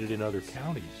replicated in other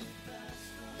counties.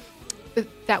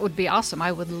 That would be awesome.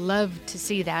 I would love to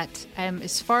see that.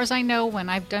 As far as I know, when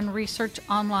I've done research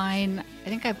online, I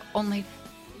think I've only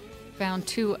found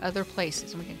 2 other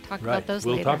places. We can talk about those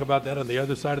later. We'll talk about that on the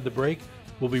other side of the break.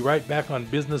 We'll be right back on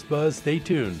Business Buzz. Stay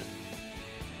tuned.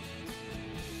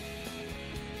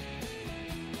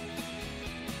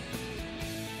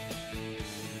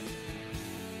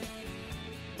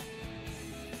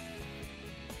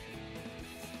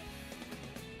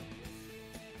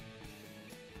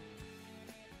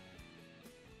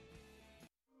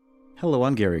 Hello,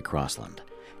 I'm Gary Crossland.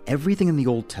 Everything in the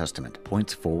Old Testament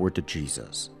points forward to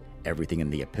Jesus. Everything in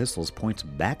the epistles points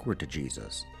backward to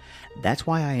Jesus. That's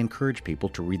why I encourage people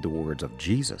to read the words of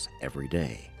Jesus every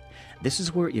day. This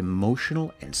is where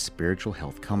emotional and spiritual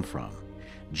health come from.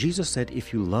 Jesus said,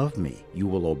 "If you love me, you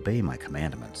will obey my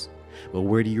commandments." Well,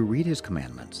 where do you read his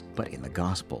commandments? But in the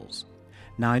Gospels.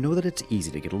 Now, I know that it's easy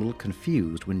to get a little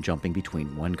confused when jumping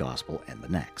between one gospel and the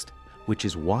next, which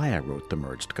is why I wrote the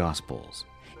Merged Gospels.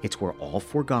 It's where all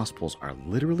 4 Gospels are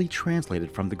literally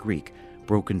translated from the Greek,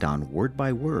 broken down word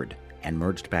by word, and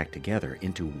merged back together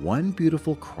into one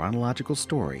beautiful chronological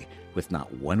story with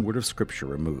not one word of Scripture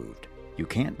removed. You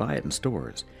can't buy it in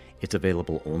stores. It's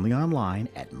available only online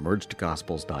at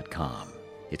mergedgospels.com.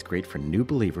 It's great for new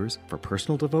believers, for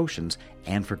personal devotions,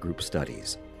 and for group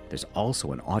studies. There's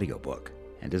also an audiobook.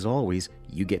 And as always,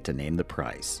 you get to name the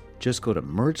price. Just go to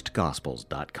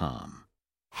mergedgospels.com.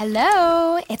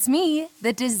 Hello, it's me,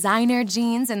 the designer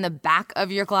jeans in the back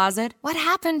of your closet. What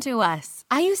happened to us?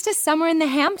 I used to summer in the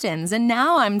Hamptons, and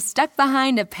now I'm stuck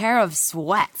behind a pair of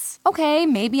sweats. Okay,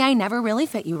 maybe I never really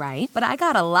fit you right, but I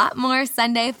got a lot more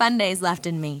Sunday fun days left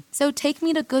in me. So take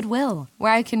me to Goodwill,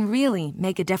 where I can really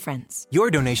make a difference.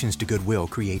 Your donations to Goodwill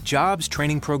create jobs,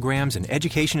 training programs, and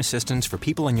education assistance for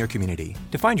people in your community.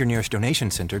 To find your nearest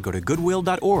donation center, go to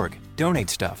goodwill.org. Donate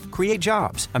stuff. Create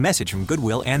jobs. A message from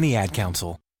Goodwill and the Ad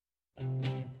Council.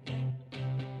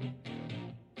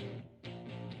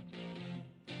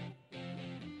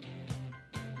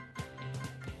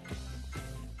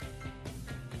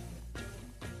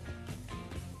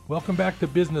 Welcome back to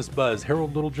Business Buzz.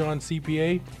 Harold Littlejohn,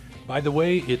 CPA. By the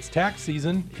way, it's tax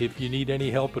season. If you need any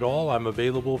help at all, I'm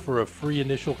available for a free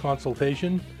initial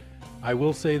consultation. I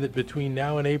will say that between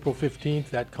now and April 15th,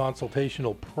 that consultation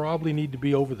will probably need to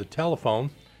be over the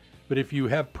telephone. But if you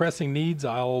have pressing needs,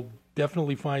 I'll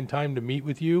definitely find time to meet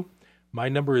with you. My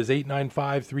number is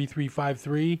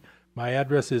 895-3353. My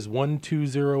address is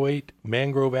 1208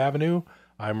 Mangrove Avenue.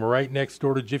 I'm right next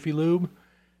door to Jiffy Lube.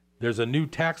 There's a new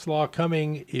tax law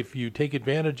coming. If you take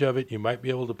advantage of it, you might be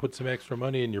able to put some extra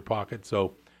money in your pocket,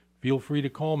 so feel free to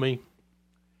call me.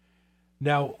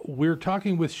 Now, we're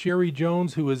talking with Sherry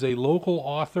Jones, who is a local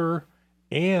author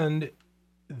and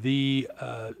the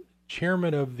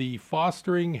chairman of the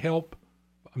Fostering Hope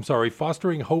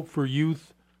for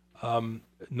Youth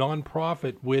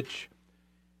nonprofit, which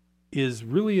is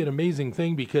really an amazing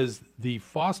thing because the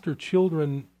foster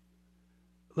children,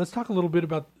 let's talk a little bit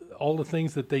about all the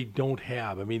things that they don't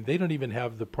have. I mean, they don't even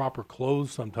have the proper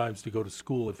clothes sometimes to go to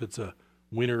school if it's a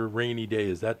winter rainy day.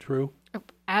 Is that true?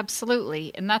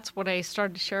 Absolutely. And that's what I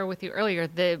started to share with you earlier.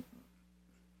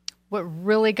 What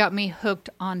really got me hooked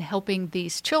on helping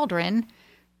these children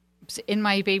was in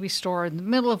my baby store in the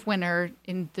middle of winter,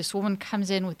 and this woman comes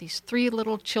in with these 3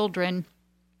 little children,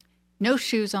 no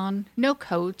shoes on, no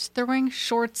coats. They're wearing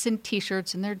shorts and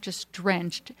T-shirts, and they're just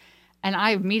drenched. And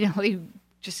I immediately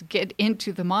just get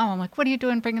into the mom. I'm like, what are you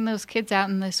doing bringing those kids out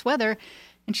in this weather?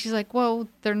 And she's like, well,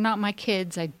 they're not my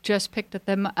kids. I just picked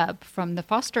them up from the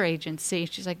foster agency.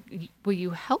 She's like, will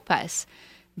you help us?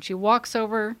 And she walks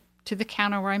over to the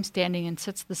counter where I'm standing and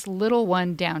sits this little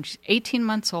one down. She's 18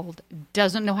 months old,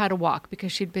 doesn't know how to walk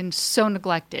because she'd been so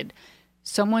neglected.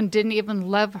 Someone didn't even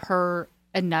love her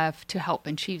enough to help.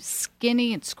 And she's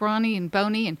skinny and scrawny and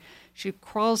bony. And she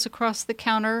crawls across the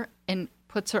counter and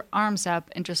puts her arms up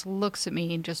and just looks at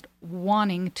me and just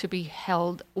wanting to be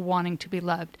held, wanting to be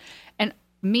loved. And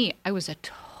me, I was a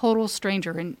total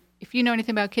stranger. And if you know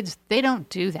anything about kids, they don't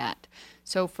do that.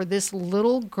 So for this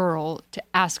little girl to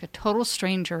ask a total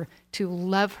stranger to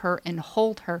love her and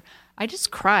hold her, I just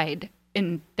cried.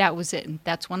 And that was it. And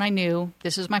that's when I knew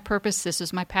this is my purpose. This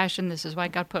is my passion. This is why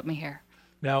God put me here.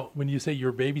 Now, when you say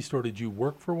your baby store, did you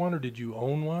work for one or did you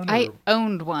own one? I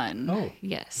owned one. Oh.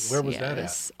 Yes. Where was that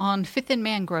at? On 5th and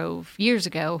Mangrove years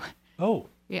ago. Oh.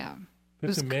 Yeah.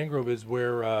 5th and Mangrove is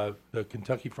where the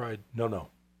Kentucky Fried... No.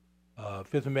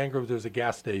 5th and Mangrove, there's a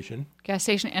gas station. Gas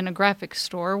station and a graphics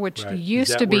store, which Right.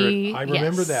 used to be... I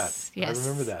remember that. Yes. I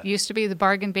remember that. Used to be the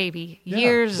Bargain Baby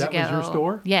years ago. That was your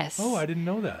store? Yes. Oh, I didn't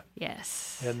know that.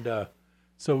 Yes. And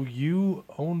so you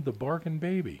owned the Bargain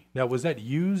Baby. Now, was that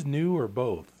used, new, or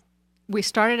both? We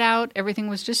started out, everything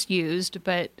was just used,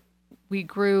 but we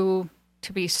grew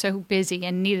to be so busy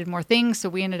and needed more things, so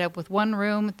we ended up with one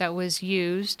room that was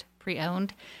used,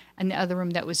 pre-owned, and the other room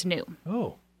that was new.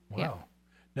 Oh, wow. Yeah.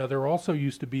 Now, there also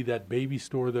used to be that baby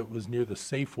store that was near the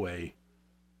Safeway,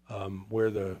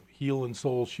 where the Heel and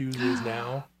Soul Shoes is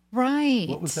now. Right.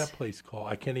 What was that place called?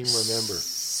 I can't even remember.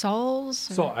 Saul's?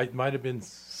 So it might have been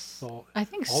Saul. I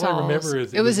think All Saul's. I remember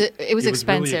is it was really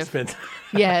expensive. expensive.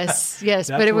 Yes,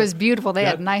 but it was beautiful. They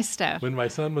had nice stuff. When my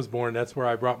son was born, that's where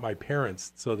I brought my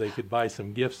parents so they could buy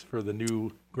some gifts for the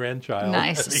new grandchild.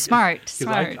 Nice, smart.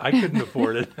 I couldn't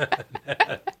afford it.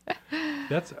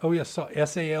 That's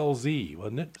SALZ,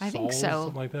 wasn't it? I think so.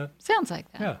 Something like that. Sounds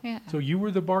like that. Yeah. So you were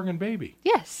the Bargain Baby.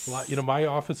 Yes. Well, my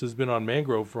office has been on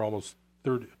Mangrove for almost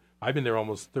 30. I've been there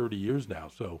almost 30 years now.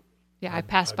 So. Yeah, I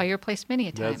passed by your place many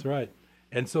a time. That's right.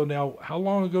 And so now, how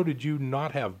long ago did you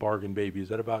not have Bargain Baby? Is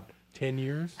that about 10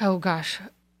 years? Oh gosh,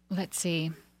 let's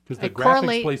see. Because the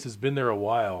graphics place has been there a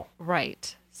while.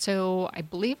 Right. So I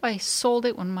believe I sold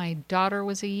it when my daughter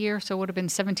was a year, so it would have been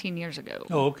 17 years ago.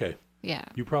 Oh, okay. Yeah.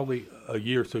 You probably a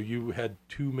year, so you had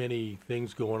too many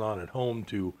things going on at home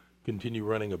to continue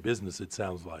running a business, it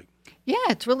sounds like. Yeah,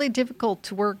 it's really difficult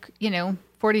to work,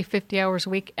 40, 50 hours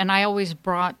a week. And I always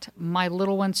brought my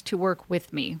little ones to work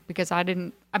with me because I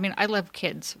love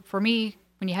kids. For me,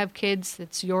 when you have kids,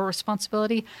 it's your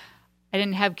responsibility. I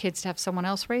didn't have kids to have someone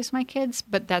else raise my kids,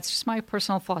 but that's just my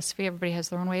personal philosophy. Everybody has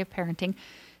their own way of parenting.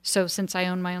 So since I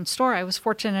own my own store, I was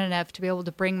fortunate enough to be able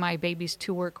to bring my babies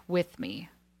to work with me.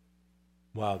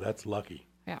 Wow, that's lucky.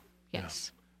 Yeah.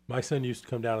 Yes. Yeah. My son used to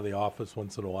come down to the office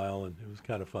once in a while, and it was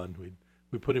kind of fun.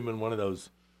 We put him in one of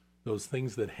those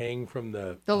things that hang from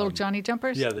the little Johnny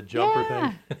jumpers. Yeah, the jumper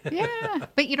thing. Yeah,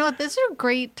 but you know what? Those are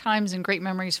great times and great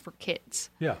memories for kids.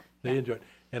 Yeah, they enjoy it.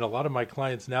 And a lot of my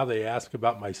clients now, they ask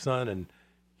about my son, and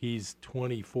he's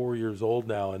 24 years old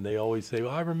now, and they always say,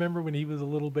 "Well, I remember when he was a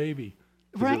little baby."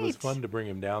 Because it was fun to bring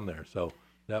him down there, so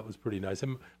that was pretty nice.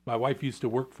 And my wife used to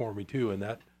work for me too, and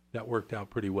that worked out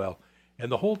pretty well. And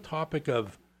the whole topic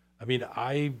of,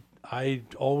 I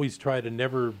always try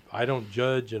to I don't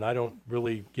judge and I don't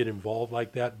really get involved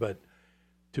like that. But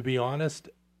to be honest,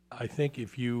 I think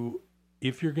if you're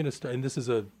going to start, and this is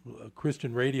a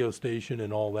Christian radio station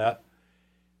and all that,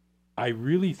 I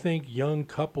really think young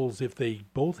couples, if they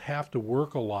both have to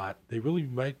work a lot, they really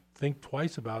might think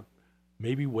twice about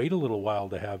maybe wait a little while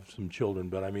to have some children.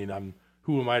 But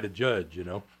who am I to judge,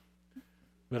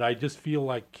 But I just feel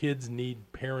like kids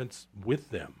need parents with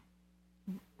them.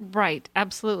 Right,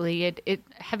 absolutely. It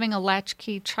having a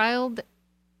latchkey child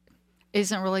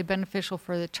isn't really beneficial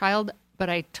for the child, but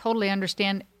I totally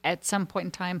understand at some point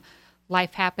in time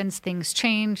life happens, things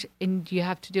change, and you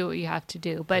have to do what you have to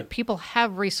do. But people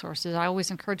have resources. I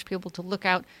always encourage people to look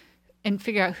out and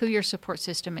figure out who your support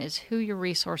system is, who your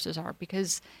resources are,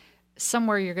 because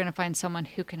somewhere you're going to find someone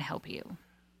who can help you.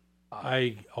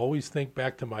 I always think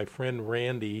back to my friend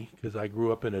Randy, because I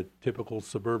grew up in a typical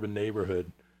suburban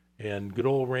neighborhood. And good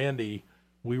old Randy,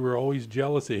 we were always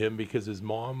jealous of him because his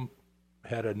mom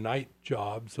had a night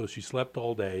job, so she slept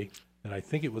all day. And I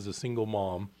think it was a single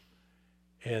mom.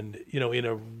 And, you know, in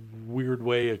a weird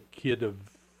way, a kid of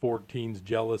 14's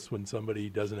jealous when somebody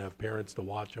doesn't have parents to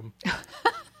watch them.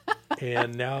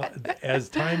 And now, as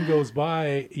time goes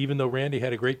by, even though Randy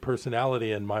had a great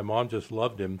personality and my mom just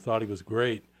loved him, thought he was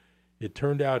great, it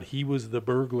turned out he was the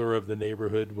burglar of the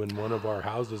neighborhood when one of our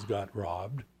houses got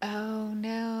robbed. Oh,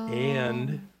 no.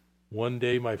 And one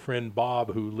day, my friend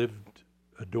Bob, who lived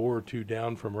a door or two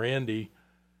down from Randy,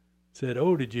 said,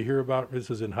 "Oh, did you hear about," this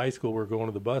was in high school, we're going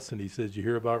to the bus, and he said, "Did you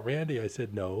hear about Randy?" I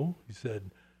said, "No." He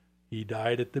said, "He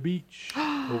died at the beach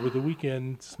over the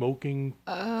weekend smoking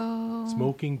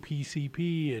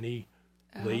PCP, and he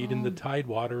laid in the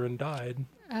tidewater and died."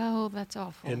 Oh, that's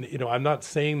awful. And, you know, I'm not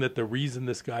saying that the reason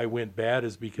this guy went bad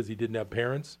is because he didn't have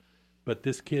parents, but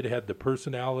this kid had the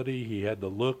personality, he had the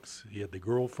looks, he had the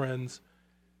girlfriends.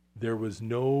 There was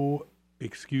no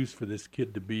excuse for this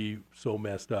kid to be so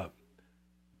messed up.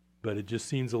 But it just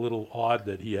seems a little odd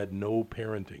that he had no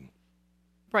parenting.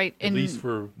 Right. At least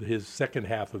for his second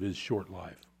half of his short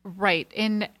life. Right.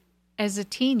 And as a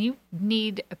teen, you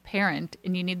need a parent,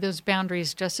 and you need those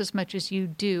boundaries just as much as you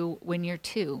do when you're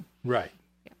 2. Right.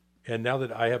 Yeah. And now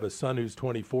that I have a son who's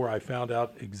 24, I found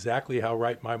out exactly how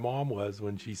right my mom was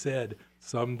when she said,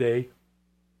 "Someday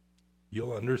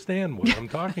you'll understand what I'm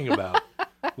talking about."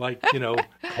 Like, you know,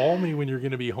 call me when you're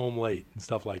going to be home late and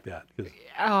stuff like that.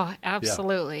 Oh,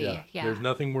 absolutely. Yeah. There's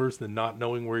nothing worse than not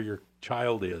knowing where your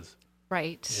child is.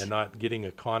 Right. And not getting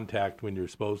a contact when you're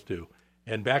supposed to.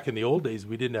 And back in the old days,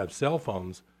 we didn't have cell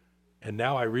phones. And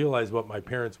now I realize what my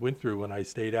parents went through when I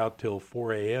stayed out till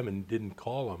 4 a.m. and didn't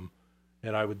call them.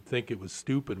 And I would think it was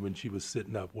stupid when she was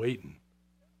sitting up waiting.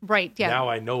 Right, yeah. Now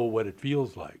I know what it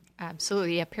feels like.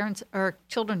 Absolutely. Yeah, parents or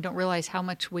children don't realize how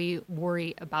much we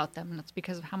worry about them, and it's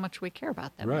because of how much we care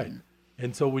about them. Right.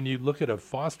 And so when you look at a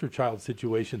foster child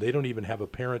situation, they don't even have a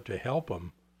parent to help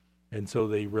them. And so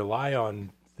they rely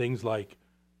on things like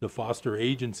the foster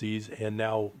agencies and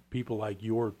now people like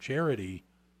your charity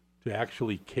to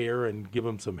actually care and give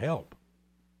them some help.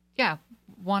 Yeah,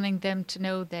 wanting them to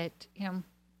know that, you know,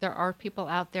 there are people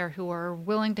out there who are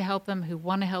willing to help them, who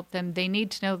want to help them. They need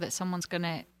to know that someone's going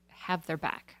to have their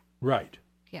back. Right.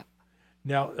 Yep.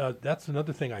 Now, that's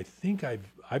another thing. I think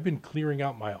I've been clearing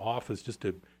out my office just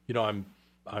to, you know,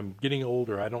 I'm getting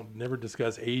older. I don't never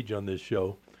discuss age on this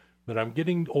show, but I'm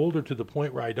getting older to the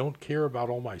point where I don't care about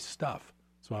all my stuff.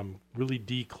 So I'm really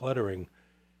decluttering,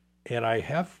 and I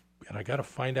got to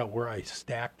find out where I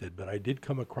stacked it, but I did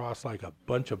come across like a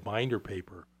bunch of binder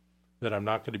paper that I'm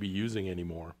not going to be using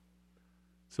anymore.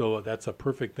 So that's a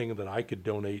perfect thing that I could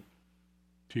donate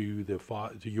to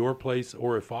to your place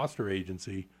or a foster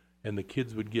agency, and the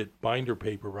kids would get binder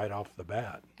paper right off the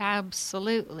bat.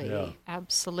 Absolutely. Yeah.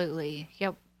 Absolutely.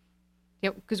 Yep.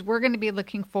 Because we're going to be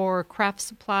looking for craft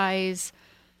supplies,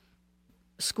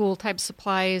 school type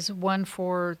supplies, one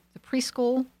for the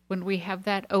preschool when we have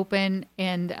that open,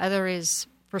 and the other is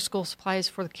for school supplies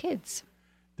for the kids.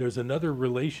 There's another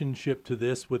relationship to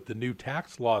this with the new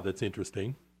tax law that's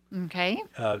interesting. Okay.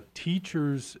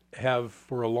 Teachers have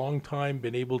for a long time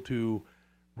been able to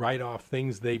write off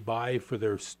things they buy for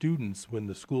their students when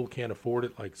the school can't afford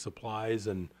it, like supplies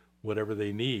and whatever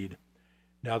they need.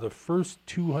 Now, the first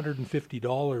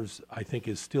 $250, I think,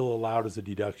 is still allowed as a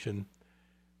deduction,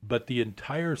 but the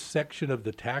entire section of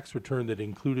the tax return that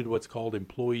included what's called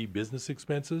employee business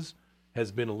expenses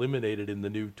has been eliminated in the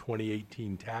new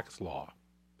 2018 tax law.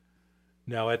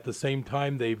 Now, at the same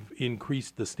time, they've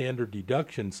increased the standard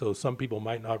deduction, so some people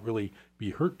might not really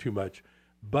be hurt too much.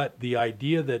 But the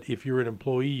idea that if you're an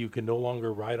employee, you can no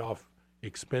longer write off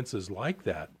expenses like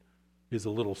that is a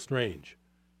little strange.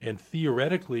 And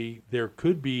theoretically, there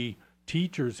could be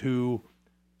teachers who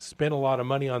spend a lot of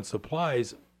money on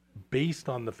supplies based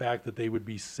on the fact that they would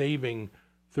be saving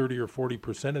 30 or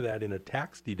 40% of that in a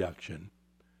tax deduction.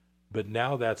 But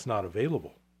now that's not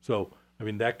available. So, I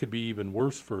mean, that could be even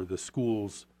worse for the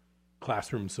school's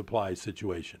classroom supplies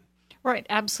situation. Right,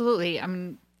 absolutely. I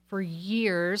mean, for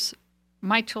years,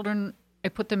 my children, I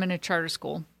put them in a charter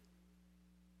school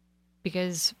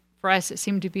because for us it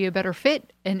seemed to be a better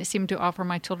fit and it seemed to offer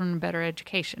my children a better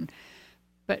education.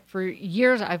 But for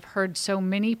years, I've heard so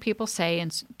many people say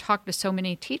and talked to so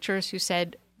many teachers who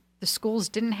said the schools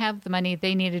didn't have the money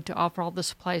they needed to offer all the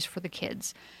supplies for the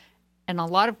kids. And a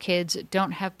lot of kids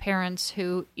don't have parents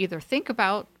who either think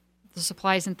about the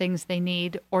supplies and things they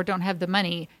need or don't have the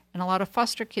money. And a lot of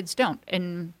foster kids don't.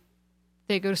 And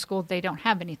they go to school, they don't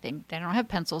have anything. They don't have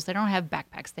pencils. They don't have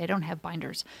backpacks. They don't have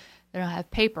binders. They don't have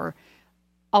paper.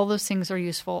 All those things are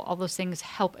useful. All those things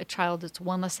help a child. It's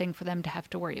one less thing for them to have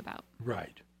to worry about.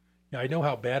 Right. Yeah, I know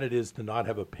how bad it is to not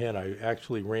have a pen. I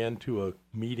actually ran to a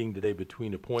meeting today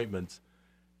between appointments,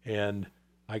 and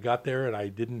I got there and I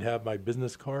didn't have my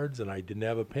business cards and I didn't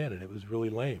have a pen, and it was really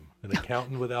lame. An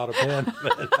accountant without a pen.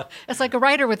 It's like a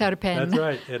writer without a pen. That's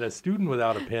right. And a student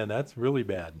without a pen, that's really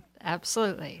bad.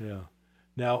 Absolutely. Yeah.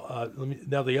 Now,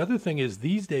 now the other thing is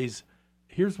these days,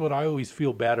 here's what I always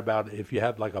feel bad about if you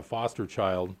have like a foster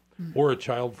child or a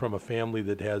child from a family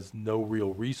that has no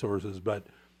real resources. But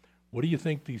what do you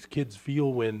think these kids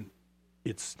feel when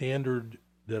it's standard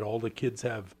that all the kids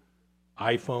have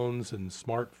iPhones and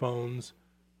smartphones,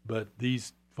 but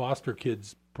these foster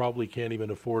kids probably can't even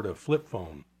afford a flip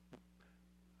phone?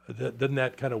 Doesn't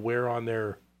that kind of wear on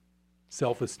their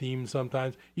self-esteem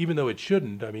sometimes? Even though it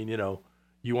shouldn't. I mean,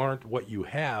 you aren't what you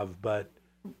have, but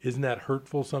isn't that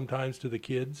hurtful sometimes to the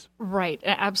kids? Right,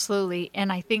 absolutely.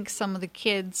 And I think some of the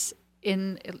kids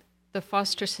in the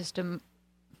foster system,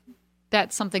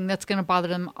 that's something that's going to bother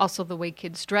them. Also, the way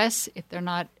kids dress, if they're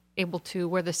not able to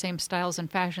wear the same styles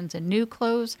and fashions and new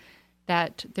clothes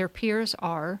that their peers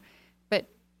are. But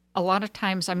a lot of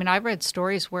times, I mean, I've read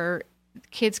stories where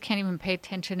kids can't even pay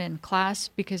attention in class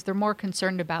because they're more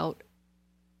concerned about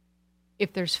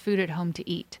if there's food at home to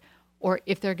eat, or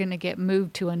if they're going to get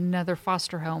moved to another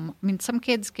foster home. I mean, some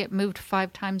kids get moved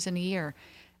 5 times in a year,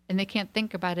 and they can't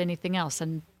think about anything else.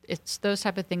 And it's those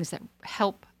type of things that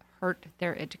help hurt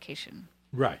their education.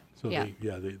 Right. So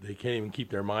they can't even keep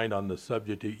their mind on the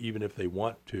subject even if they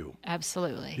want to.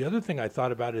 Absolutely. The other thing I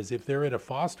thought about is if they're in a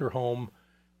foster home,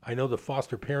 I know the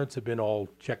foster parents have been all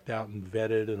checked out and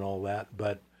vetted and all that,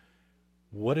 but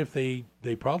what if they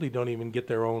probably don't even get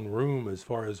their own room as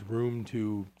far as room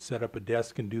to set up a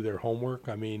desk and do their homework?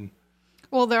 I mean...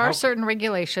 Well, there are certain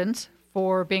regulations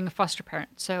for being a foster parent.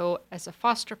 So as a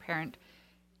foster parent,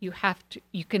 you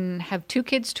can have 2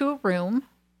 kids to a room,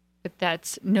 but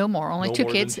that's no more. Only 2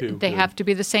 kids. They have to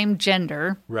be the same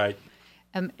gender. Right.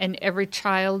 And every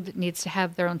child needs to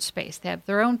have their own space. They have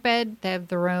their own bed. They have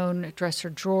their own dresser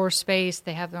drawer space.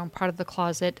 They have their own part of the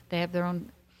closet. They have their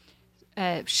own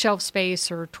shelf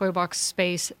space or toy box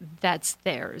space. That's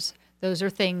theirs. Those are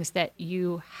things that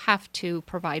you have to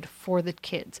provide for the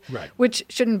kids. Right. Which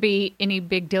shouldn't be any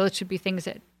big deal. It should be things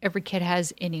that every kid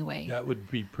has anyway. That would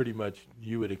be pretty much,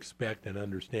 you would expect and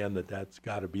understand that that's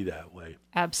got to be that way.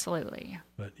 Absolutely.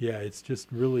 But yeah, it's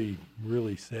just really,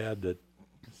 really sad that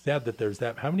there's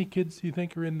that. How many kids do you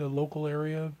think are in the local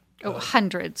area?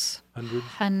 Hundreds.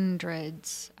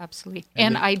 Hundreds, absolutely.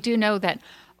 And I do know that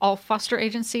all foster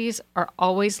agencies are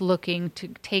always looking to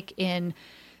take in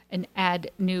and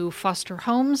add new foster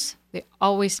homes. They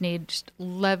always need just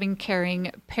loving,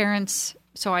 caring parents.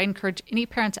 So I encourage any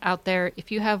parents out there,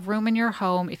 if you have room in your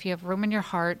home, if you have room in your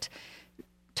heart,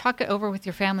 talk it over with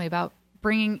your family about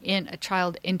bringing in a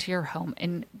child into your home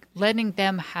and letting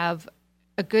them have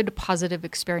a good, positive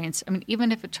experience. I mean,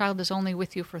 even if a child is only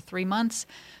with you for 3 months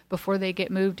before they get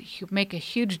moved, you make a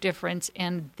huge difference,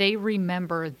 and they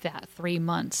remember that 3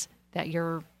 months that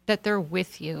they're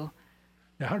with you.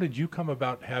 Now, how did you come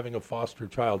about having a foster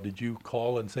child? Did you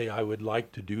call and say, I would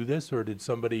like to do this, or did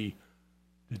somebody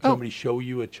show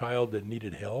you a child that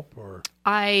needed help? Or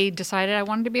I decided I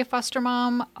wanted to be a foster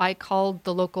mom. I called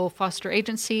the local foster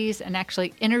agencies and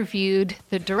actually interviewed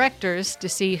the directors to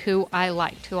see who I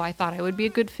liked, who I thought I would be a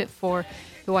good fit for,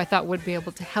 who I thought would be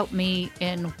able to help me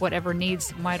in whatever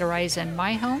needs might arise in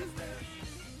my home,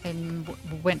 and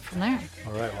went from there.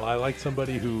 All right. Well, I like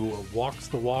somebody who walks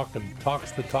the walk and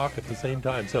talks the talk at the same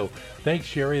time. So thanks,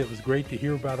 Sherry. It was great to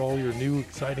hear about all your new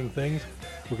exciting things.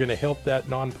 We're going to help that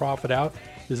nonprofit out.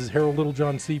 This is Harold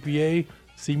Littlejohn, CPA.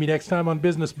 See me next time on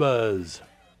Business Buzz.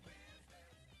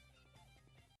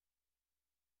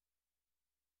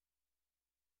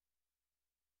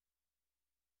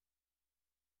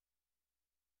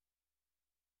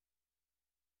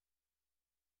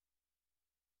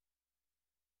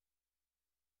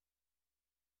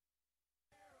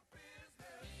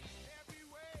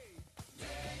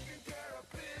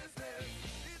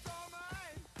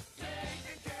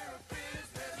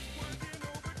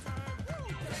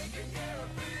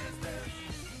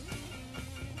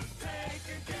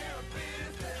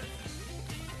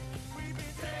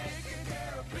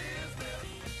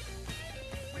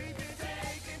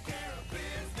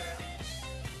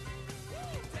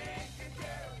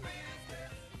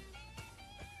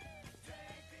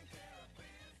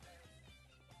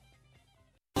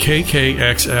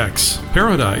 KKXX,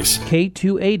 Paradise,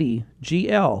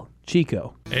 K280GL,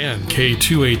 Chico. And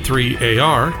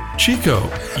K283AR, Chico,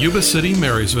 Yuba City,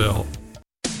 Marysville.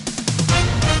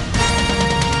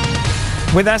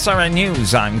 With SRN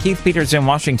News, I'm Keith Peters in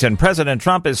Washington. President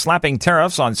Trump is slapping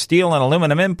tariffs on steel and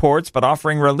aluminum imports, but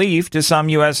offering relief to some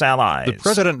U.S. allies. The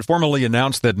president formally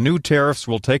announced that new tariffs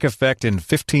will take effect in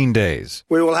 15 days.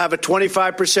 We will have a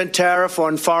 25% tariff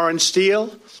on foreign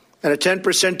steel and a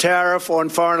 10% tariff on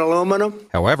foreign aluminum.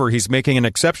 However, he's making an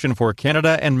exception for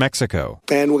Canada and Mexico.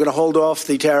 And we're going to hold off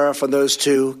the tariff on those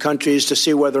two countries to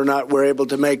see whether or not we're able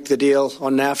to make the deal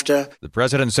on NAFTA. The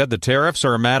president said the tariffs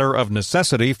are a matter of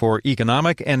necessity for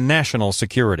economic and national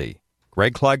security.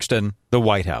 Greg Clugston, the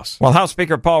White House. Well, House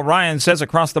Speaker Paul Ryan says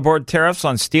across-the-board tariffs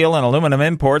on steel and aluminum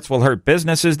imports will hurt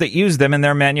businesses that use them in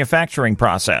their manufacturing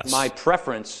process. My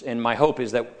preference and my hope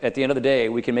is that at the end of the day,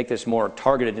 we can make this more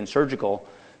targeted and surgical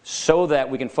so that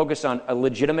we can focus on a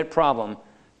legitimate problem,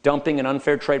 dumping and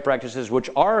unfair trade practices which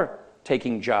are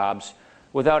taking jobs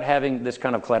without having this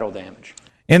kind of collateral damage.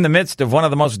 In the midst of one of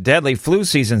the most deadly flu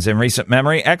seasons in recent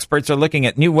memory, experts are looking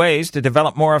at new ways to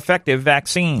develop more effective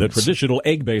vaccines. The traditional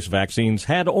egg-based vaccines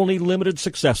had only limited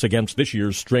success against this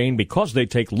year's strain because they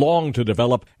take long to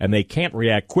develop and they can't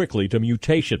react quickly to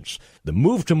mutations. The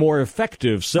move to more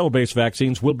effective cell-based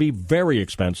vaccines will be very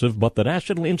expensive, but the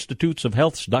National Institutes of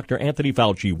Health's Dr. Anthony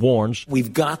Fauci warns,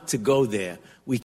 we've got to go there. We